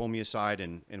you can pull me aside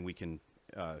and we can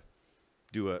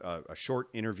do a short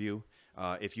interview.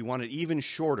 If you want it even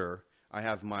shorter, I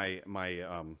have my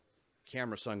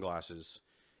camera sunglasses,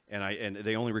 and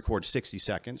they only record 60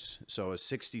 seconds. So a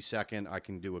 60-second, I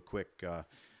can do a quick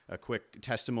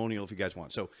testimonial if you guys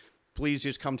want. So please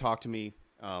just come talk to me.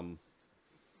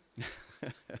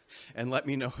 And let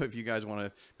me know if you guys want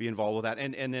to be involved with that.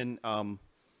 And then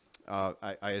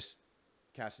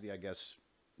Cassidy, I guess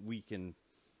we can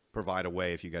provide a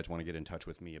way if you guys want to get in touch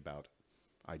with me about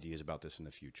ideas about this in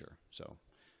the future. So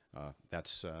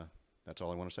that's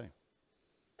all I want to say.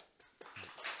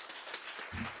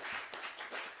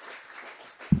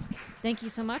 Thank you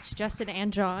so much, Justin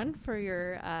and John, for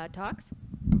your talks.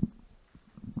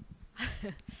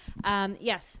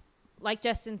 Yes, like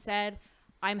Justin said,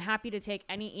 I'm happy to take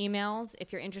any emails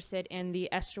if you're interested in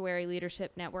the Estuary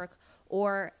Leadership Network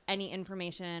or any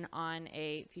information on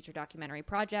a future documentary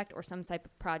project or some type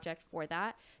of project for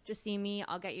that, just see me.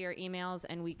 I'll get your emails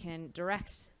and we can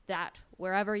direct that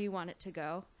wherever you want it to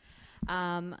go.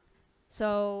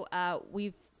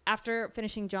 We've, after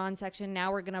finishing John's section,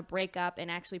 now we're going to break up and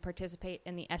actually participate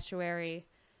in the estuary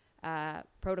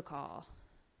protocol.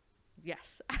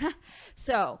 Yes.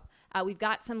 So we've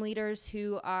got some leaders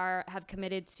who have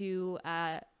committed to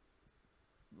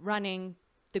running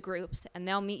the groups, and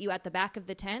they'll meet you at the back of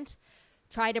the tent.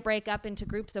 Try to break up into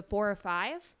groups of 4 or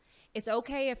 5. It's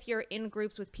okay if you're in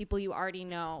groups with people you already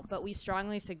know, but we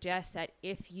strongly suggest that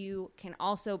if you can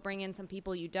also bring in some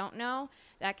people you don't know,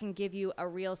 that can give you a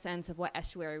real sense of what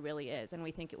estuary really is, and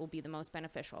we think it will be the most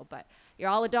beneficial. But you're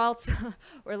all adults.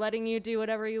 We're letting you do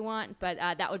whatever you want, but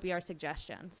that would be our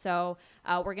suggestion. So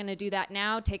we're going to do that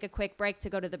now. Take a quick break to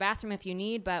go to the bathroom if you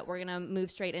need, but we're going to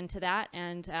move straight into that,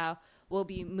 and we'll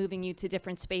be moving you to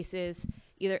different spaces,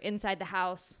 either inside the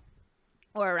house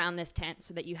or around this tent,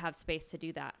 so that you have space to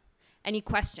do that. Any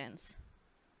questions?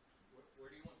 Where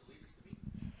do you want the leaders to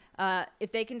be?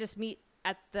 If they can just meet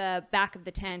at the back of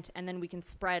the tent, and then we can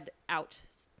spread out.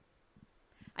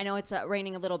 I know it's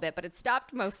raining a little bit, but it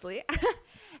stopped mostly.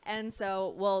 And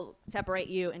so we'll separate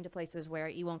you into places where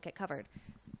you won't get covered.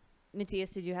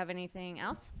 Matthias, did you have anything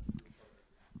else?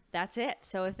 That's it.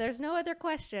 So if there's no other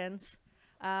questions,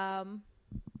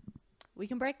 we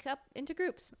can break up into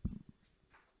groups.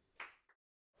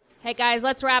 Hey guys,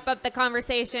 let's wrap up the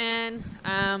conversation.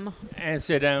 And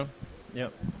sit down.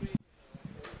 Yep.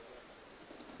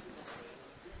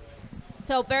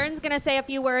 So Baron's going to say a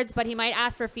few words, but he might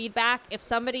ask for feedback. If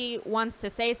somebody wants to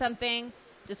say something,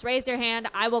 just raise your hand.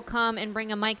 I will come and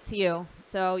bring a mic to you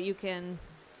so you can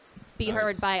be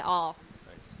heard by all.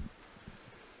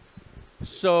 Nice.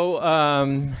 So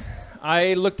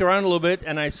I looked around a little bit,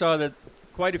 and I saw that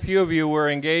quite a few of you were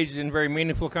engaged in very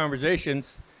meaningful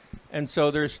conversations. And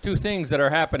so there's 2 things that are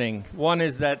happening. One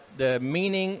is that the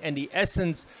meaning and the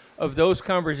essence of those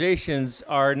conversations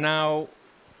are now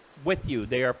with you.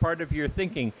 They are part of your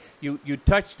thinking. You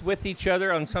touched with each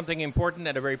other on something important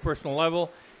at a very personal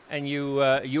level, and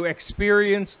you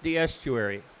experienced the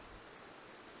estuary.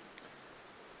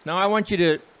 Now I want you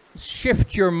to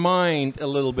shift your mind a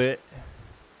little bit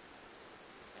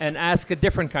and ask a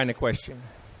different kind of question.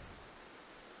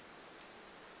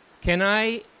 Can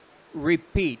I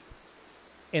repeat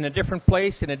in a different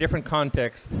place, in a different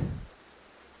context,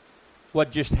 what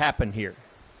just happened here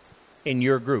in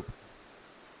your group?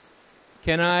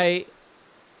 Can I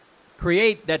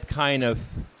create that kind of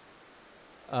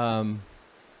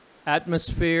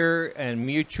atmosphere and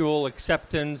mutual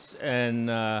acceptance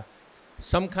and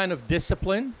some kind of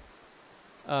discipline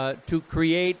to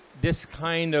create this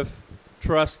kind of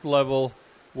trust level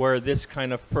where this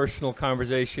kind of personal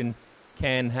conversation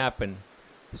can happen?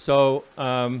 So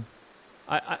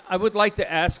I would like to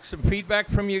ask some feedback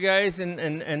from you guys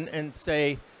and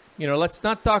say, you know, let's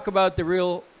not talk about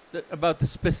about the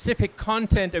specific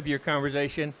content of your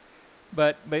conversation,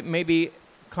 but maybe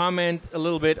comment a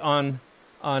little bit on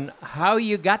how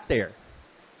you got there.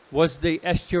 Was the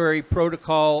estuary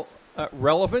protocol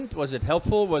relevant? Was it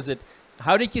helpful?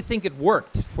 How did you think it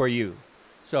worked for you?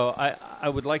 So I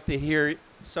would like to hear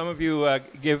some of you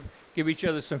give each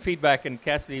other some feedback, and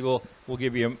Cassidy will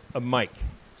give you a mic.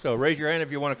 So raise your hand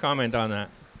if you want to comment on that.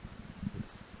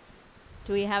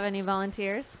 Do we have any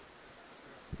volunteers?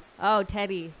 Oh,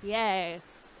 Teddy. Yay.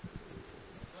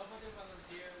 Nobody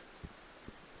volunteers.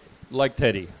 Like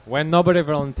Teddy. When nobody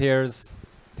volunteers,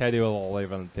 Teddy will always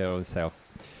volunteer himself.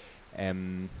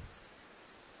 Can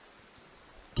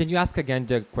you ask again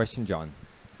the question, John?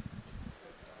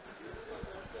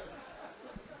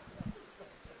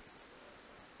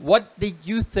 What did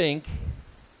you think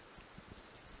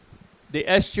the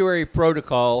estuary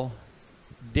protocol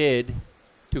did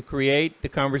to create the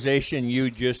conversation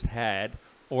you just had,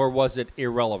 or was it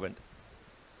irrelevant?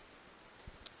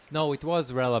 No, it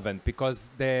was relevant because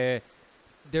it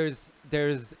gives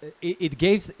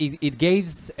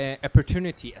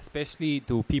opportunity, especially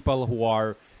to people who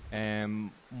are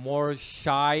more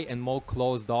shy and more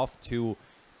closed off, to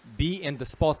be in the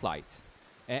spotlight.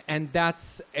 And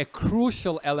that's a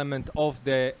crucial element of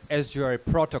the estuary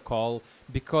protocol,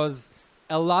 because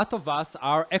a lot of us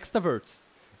are extroverts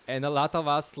and a lot of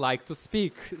us like to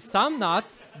speak. Some not,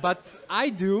 but I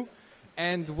do.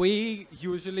 And we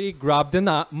usually grab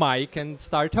the mic and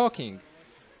start talking.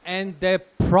 And the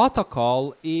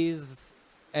protocol is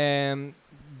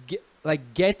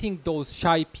like getting those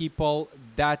shy people,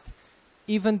 that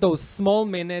even those small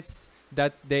minutes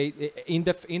that they in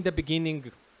the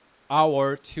beginning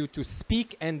hour to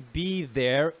speak and be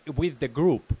there with the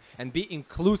group and be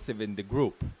inclusive in the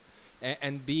group.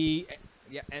 and be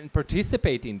and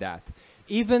participate in that.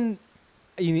 Even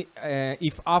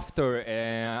if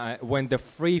after when the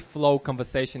free flow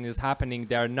conversation is happening,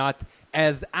 they are not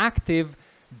as active.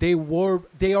 They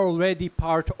are already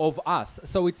part of us.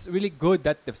 So it's really good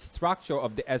that the structure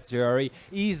of the SGRE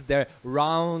is the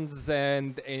rounds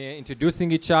and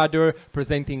introducing each other,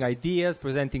 presenting ideas,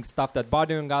 presenting stuff that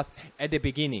bothering us at the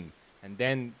beginning. And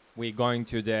then we're going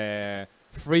to the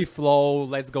free flow,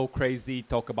 let's go crazy,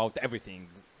 talk about everything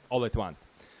all at once.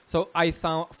 So I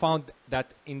found that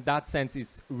in that sense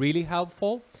it's really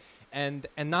helpful. And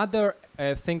another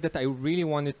thing that I really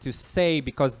wanted to say,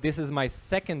 because this is my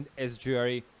second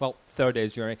SGRE, well, third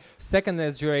SGRE, second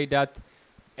SGRE that,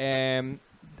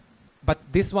 but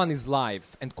this one is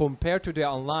live. And compared to the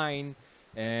online,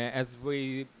 as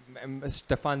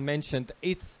Stefan mentioned,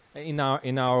 it's in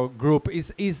our group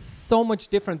is so much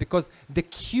different, because the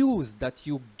cues that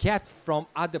you get from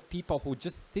other people who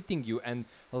just sitting you and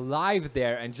live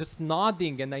there and just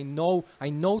nodding, and I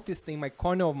noticed in my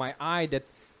corner of my eye that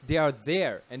they are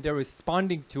there and they're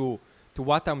responding to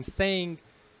what I'm saying.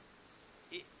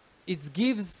 It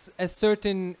gives a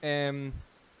certain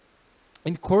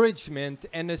encouragement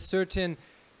and a certain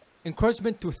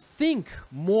encouragement to think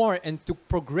more and to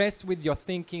progress with your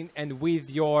thinking and with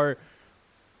your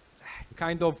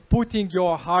kind of putting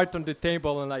your heart on the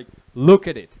table and like, look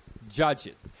at it, judge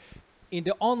it. In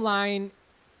the online,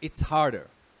 it's harder.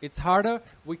 It's harder.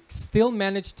 We still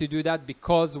manage to do that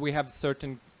because we have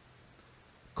certain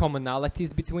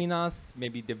commonalities between us,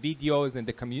 maybe the videos and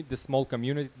the small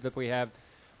community that we have,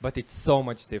 but it's so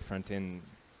much different in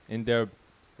the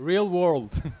real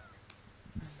world.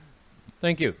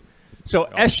 Thank you. So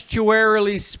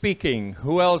estuarily speaking,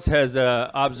 who else has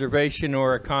an observation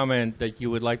or a comment that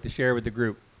you would like to share with the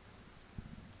group?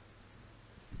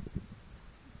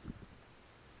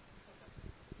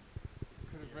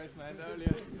 Could have raised my hand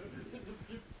earlier.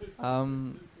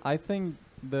 I think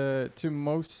the two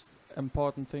most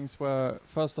important things were,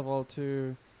 first of all,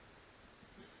 to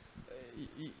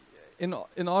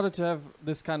in order to have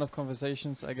this kind of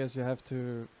conversations, I guess you have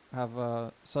to have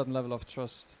a certain level of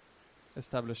trust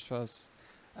established first,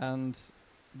 and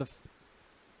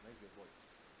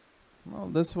well,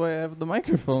 this way I have the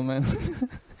microphone, man.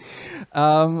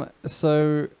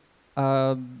 So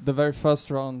the very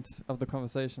first round of the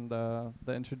conversation, the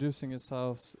introducing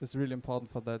yourselves, is really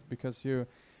important for that, because you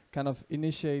kind of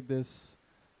initiate this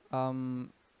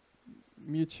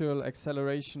mutual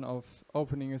acceleration of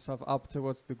opening yourself up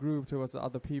towards the group, towards the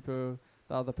other people,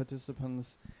 the other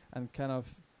participants, and kind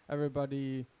of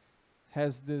everybody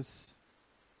has this,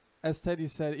 as Teddy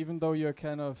said, even though you're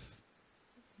kind of,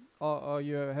 or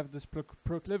you have this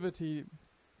proclivity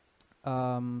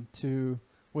to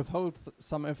withhold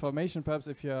some information, perhaps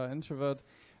if you're an introvert,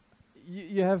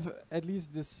 you have at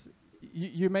least this,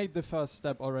 you made the first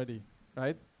step already,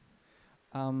 right?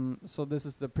 So this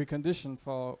is the precondition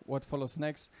for what follows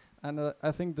next. And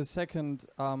I think the second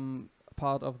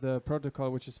part of the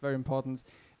protocol, which is very important,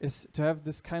 is to have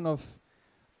this kind of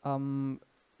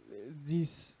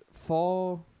these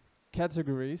 4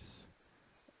 categories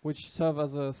which serve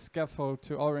as a scaffold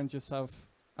to orient yourself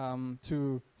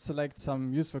to select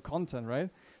some useful content, right?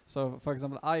 So for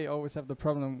example, I always have the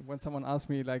problem when someone asks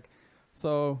me like,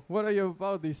 so what are you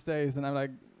about these days? And I'm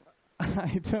like,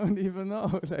 I don't even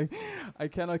know. Like, I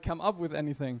cannot come up with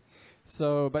anything.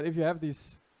 So, but if you have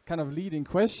these kind of leading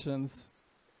questions,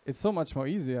 it's so much more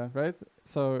easier, right?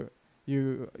 So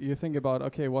you think about,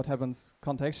 okay, what happens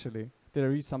contextually? Did I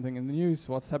read something in the news?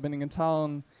 What's happening in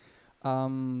town?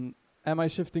 Am I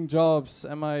shifting jobs?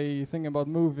 Am I thinking about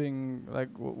moving? Like,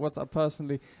 what's up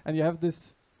personally? And you have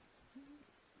this,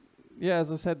 yeah,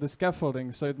 as I said, the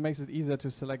scaffolding, so it makes it easier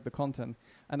to select the content.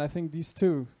 And I think these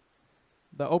two,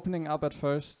 the opening up at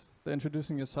first, the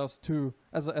introducing yourselves to,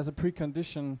 as a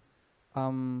precondition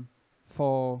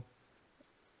for,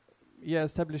 yeah,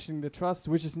 establishing the trust,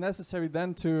 which is necessary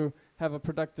then to have a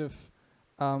productive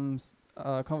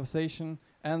conversation.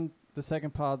 And the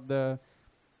second part, a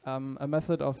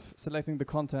method of selecting the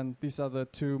content. These are the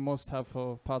 2 most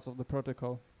helpful parts of the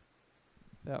protocol.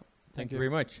 Yeah. Thank you very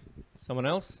much. Someone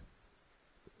else?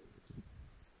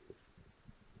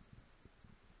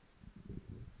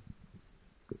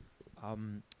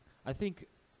 I think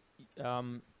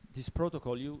this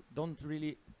protocol, you don't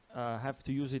really have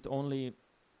to use it only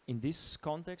in this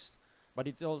context, but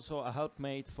it's also a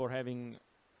helpmate for having,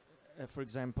 for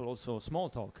example, also small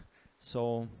talk.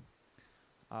 So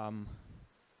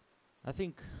I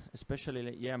think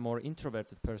especially, yeah, more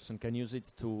introverted person can use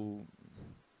it to,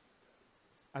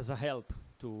 as a help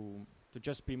to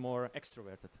just be more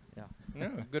extroverted. Yeah. No,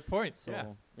 good point. So Yeah.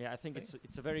 yeah, I think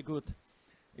it's a very good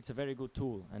it's a very good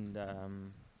tool. And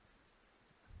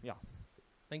yeah.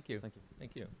 Thank you. Thank you.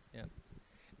 Thank you. Yeah.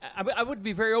 I would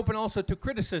be very open also to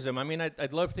criticism. I mean,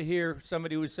 I'd love to hear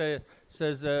somebody who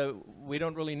says we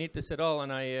don't really need this at all,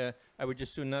 and I would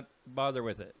just soon not bother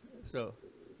with it. So.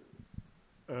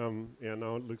 Yeah,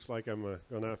 now it looks like I'm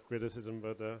going to have criticism,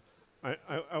 but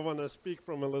I want to speak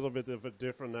from a little bit of a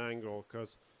different angle,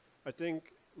 because I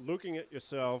think looking at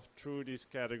yourself through these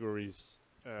categories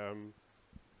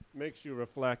makes you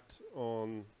reflect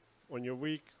on your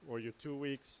week or your 2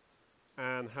 weeks,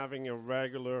 and having a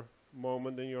regular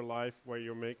moment in your life where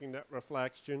you're making that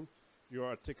reflection, you're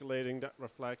articulating that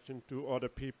reflection to other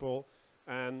people,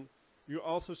 and you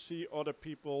also see other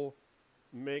people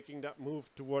making that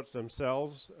move towards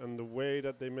themselves, and the way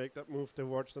that they make that move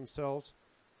towards themselves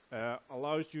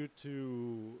allows you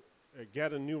to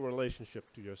get a new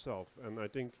relationship to yourself. And I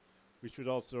think we should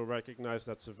also recognize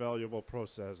that's a valuable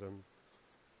process and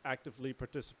actively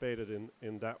participated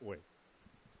in that way.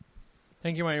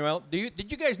 Thank you, Manuel.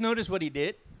 Did you guys notice what he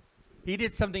did? He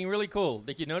did something really cool.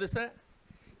 Did you notice that?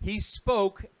 He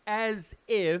spoke as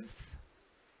if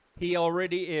he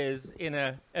already is in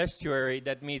a estuary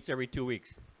that meets every 2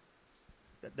 weeks.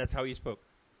 That's how he spoke.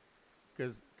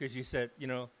 Because you said, you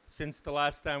know, since the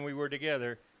last time we were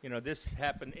together, you know, this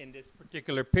happened in this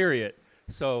particular period.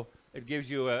 So it gives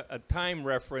you a time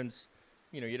reference.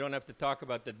 You know, you don't have to talk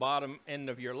about the bottom end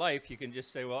of your life. You can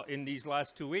just say, well, in these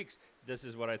last 2 weeks, this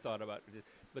is what I thought about it.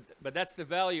 But that's the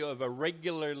value of a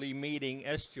regularly meeting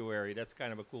estuary. That's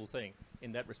kind of a cool thing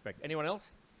in that respect. Anyone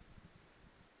else?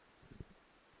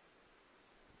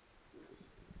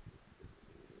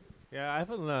 Yeah, I have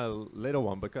a little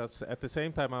one, because at the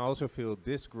same time I also feel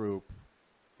this group,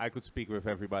 I could speak with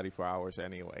everybody for hours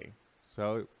anyway.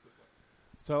 So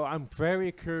I'm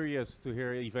very curious to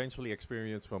hear eventually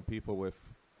experience from people with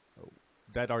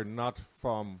that are not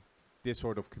from this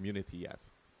sort of community yet.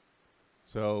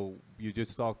 So you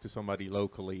just talk to somebody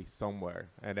locally somewhere,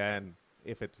 and then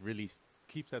if it really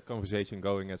keeps that conversation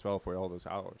going as well for all those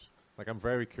hours. Like, I'm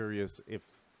very curious if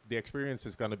the experience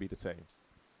is going to be the same.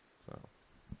 So.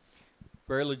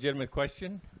 Very legitimate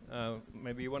question.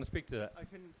 Maybe you want to speak to that. I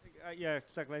can, yeah,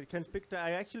 exactly. I can speak to.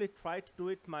 I actually tried to do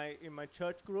it in my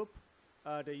church group,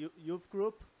 the youth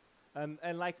group, and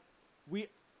like we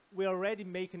already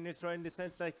making this right in the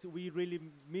sense like we really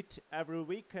meet every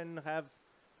week and have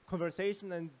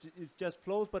conversation, and it just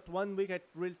flows. But 1 week I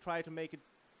really try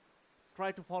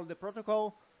to follow the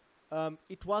protocol.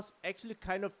 It was actually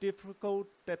kind of difficult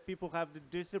that people have the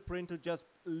discipline to just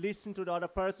listen to the other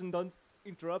person, don't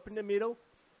interrupt in the middle.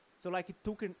 So like it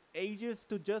took an ages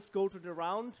to just go to the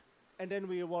round, and then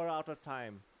we were out of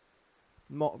time.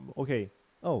 Okay.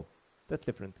 Oh, that's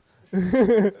different.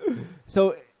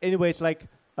 So anyways, like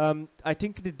I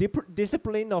think the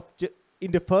discipline of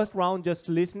in the first round just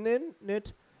listening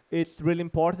it's really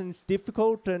important. It's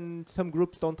difficult, and some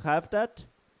groups don't have that.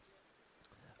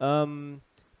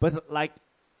 But like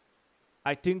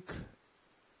I think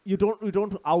you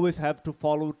don't always have to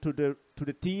follow to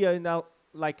the T. Now,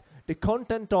 like the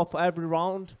content of every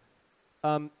round,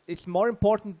 it's more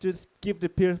important to just give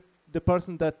the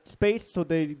person that space so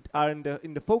they are in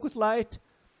the focus light.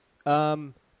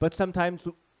 But sometimes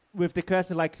with the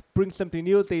question like bring something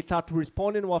new, they start to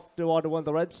respond in what the other ones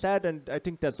already said, and I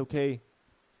think that's okay.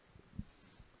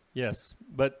 Yes,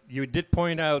 but you did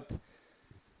point out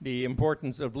the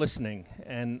importance of listening,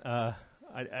 and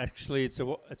actually,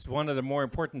 it's one of the more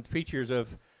important features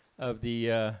of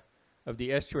the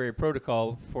estuary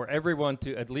protocol for everyone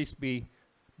to at least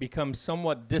become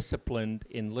somewhat disciplined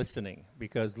in listening,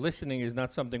 because listening is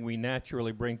not something we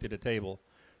naturally bring to the table.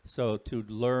 So to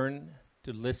learn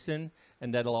to listen,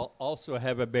 and that'll also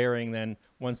have a bearing then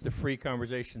once the free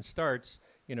conversation starts.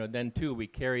 You know, then too we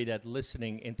carry that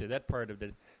listening into that part of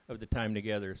the time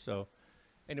together. So,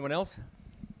 anyone else?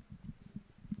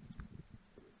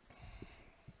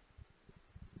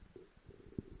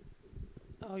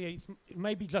 Oh yeah, it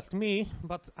may be just me,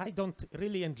 but I don't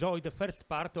really enjoy the first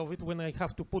part of it when I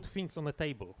have to put things on the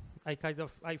table. I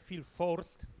feel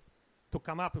forced to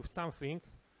come up with something.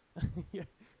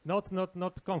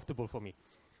 Not comfortable for me.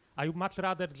 I would much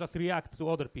rather just react to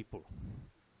other people,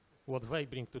 what they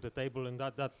bring to the table, and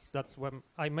that's when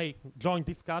I may join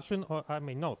discussion or I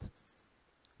may not.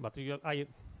 But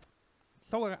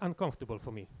so uncomfortable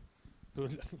for me.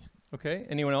 Okay.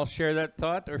 Anyone else share that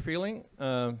thought or feeling?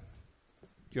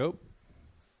 Joe?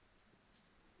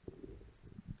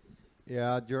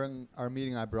 Yeah, during our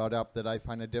meeting I brought up that I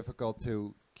find it difficult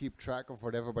to keep track of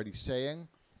what everybody's saying,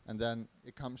 and then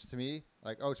it comes to me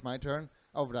like, oh, it's my turn.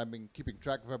 Oh, but I've been keeping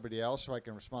track of everybody else so I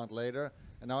can respond later,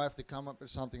 and now I have to come up with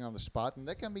something on the spot, and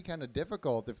that can be kind of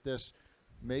difficult if there's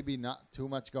maybe not too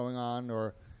much going on,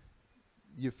 or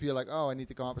you feel like, oh, I need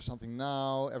to come up with something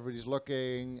now, everybody's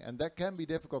looking, and that can be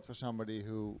difficult for somebody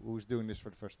who's doing this for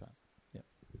the first time. Yeah.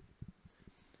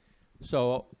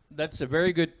 So that's a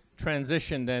very good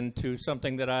transition then to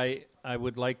something that I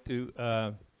would like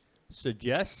to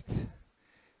suggest.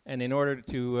 And in order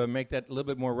to make that a little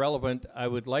bit more relevant, I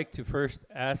would like to first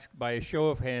ask by a show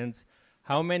of hands,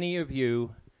 how many of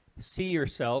you see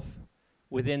yourself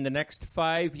within the next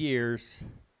 5 years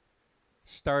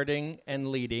starting and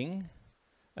leading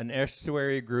an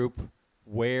estuary group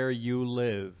where you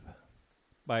live?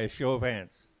 By a show of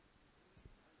hands.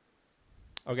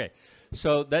 Okay,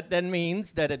 so that then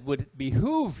means that it would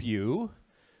behoove you,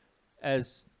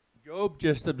 as Job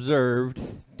just observed,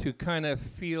 to kind of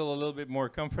feel a little bit more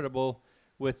comfortable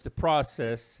with the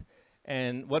process.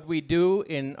 And what we do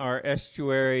in our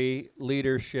estuary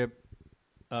leadership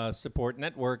support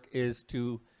network is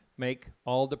to make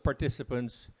all the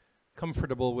participants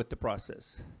comfortable with the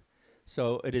process.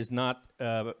 So it is not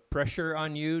pressure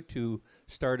on you to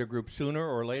start a group sooner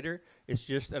or later. It's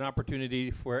just an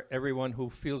opportunity for everyone who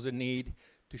feels a need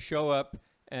to show up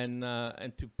and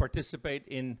to participate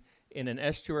in an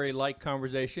estuary-like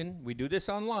conversation. We do this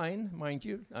online, mind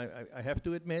you. I have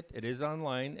to admit, it is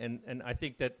online, and I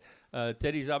think that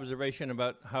Teddy's observation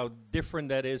about how different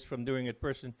that is from doing it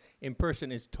in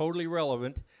person is totally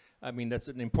relevant. I mean, that's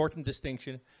an important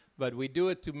distinction, but we do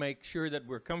it to make sure that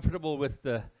we're comfortable with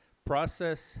the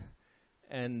process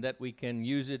and that we can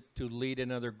use it to lead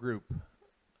another group.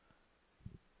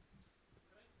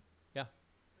 Yeah.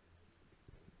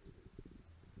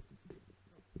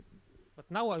 But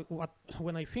now,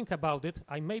 when I think about it,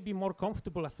 I may be more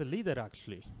comfortable as a leader,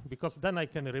 actually, because then I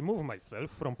can remove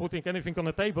myself from putting anything on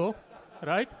the table,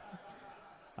 right?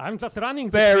 I'm just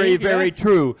running. Very, very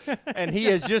true. And he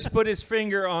has just put his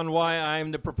finger on why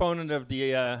I'm the proponent of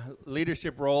the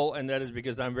leadership role, and that is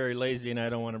because I'm very lazy and I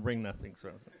don't want to bring nothing. So,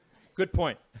 good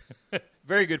point.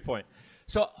 Very good point.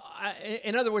 So,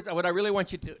 in other words, what I really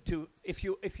want you to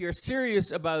if you're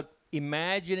serious about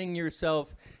imagining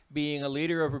yourself being a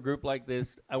leader of a group like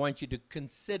this, I want you to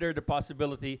consider the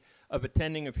possibility of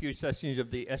attending a few sessions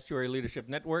of the Estuary Leadership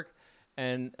Network,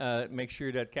 and make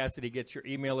sure that Cassidy gets your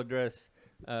email address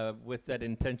with that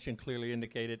intention clearly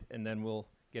indicated, and then we'll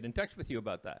get in touch with you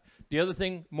about that. The other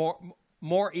thing,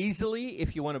 more easily,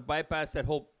 if you want to bypass that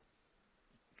whole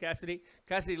Cassidy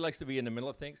likes to be in the middle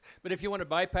of things, but if you want to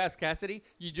bypass Cassidy,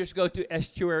 you just go to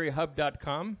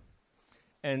estuaryhub.com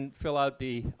and fill out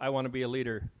the I want to be a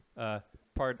leader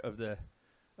part of the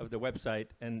website,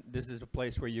 and this is a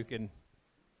place where you can.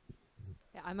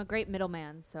 Yeah, I'm a great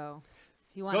middleman, so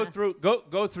if you want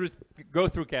go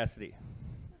through Cassidy.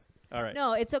 All right.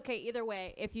 No, it's okay either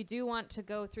way. If you do want to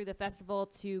go through the festival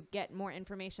to get more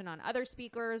information on other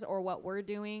speakers or what we're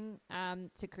doing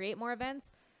to create more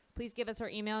events, please give us our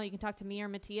email. You can talk to me or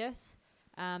Matthias,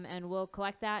 and we'll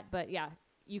collect that. But yeah,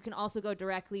 you can also go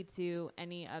directly to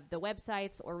any of the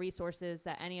websites or resources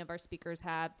that any of our speakers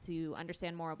have to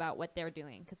understand more about what they're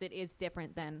doing, because it is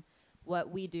different than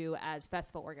what we do as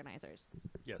festival organizers.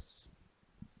 Yes.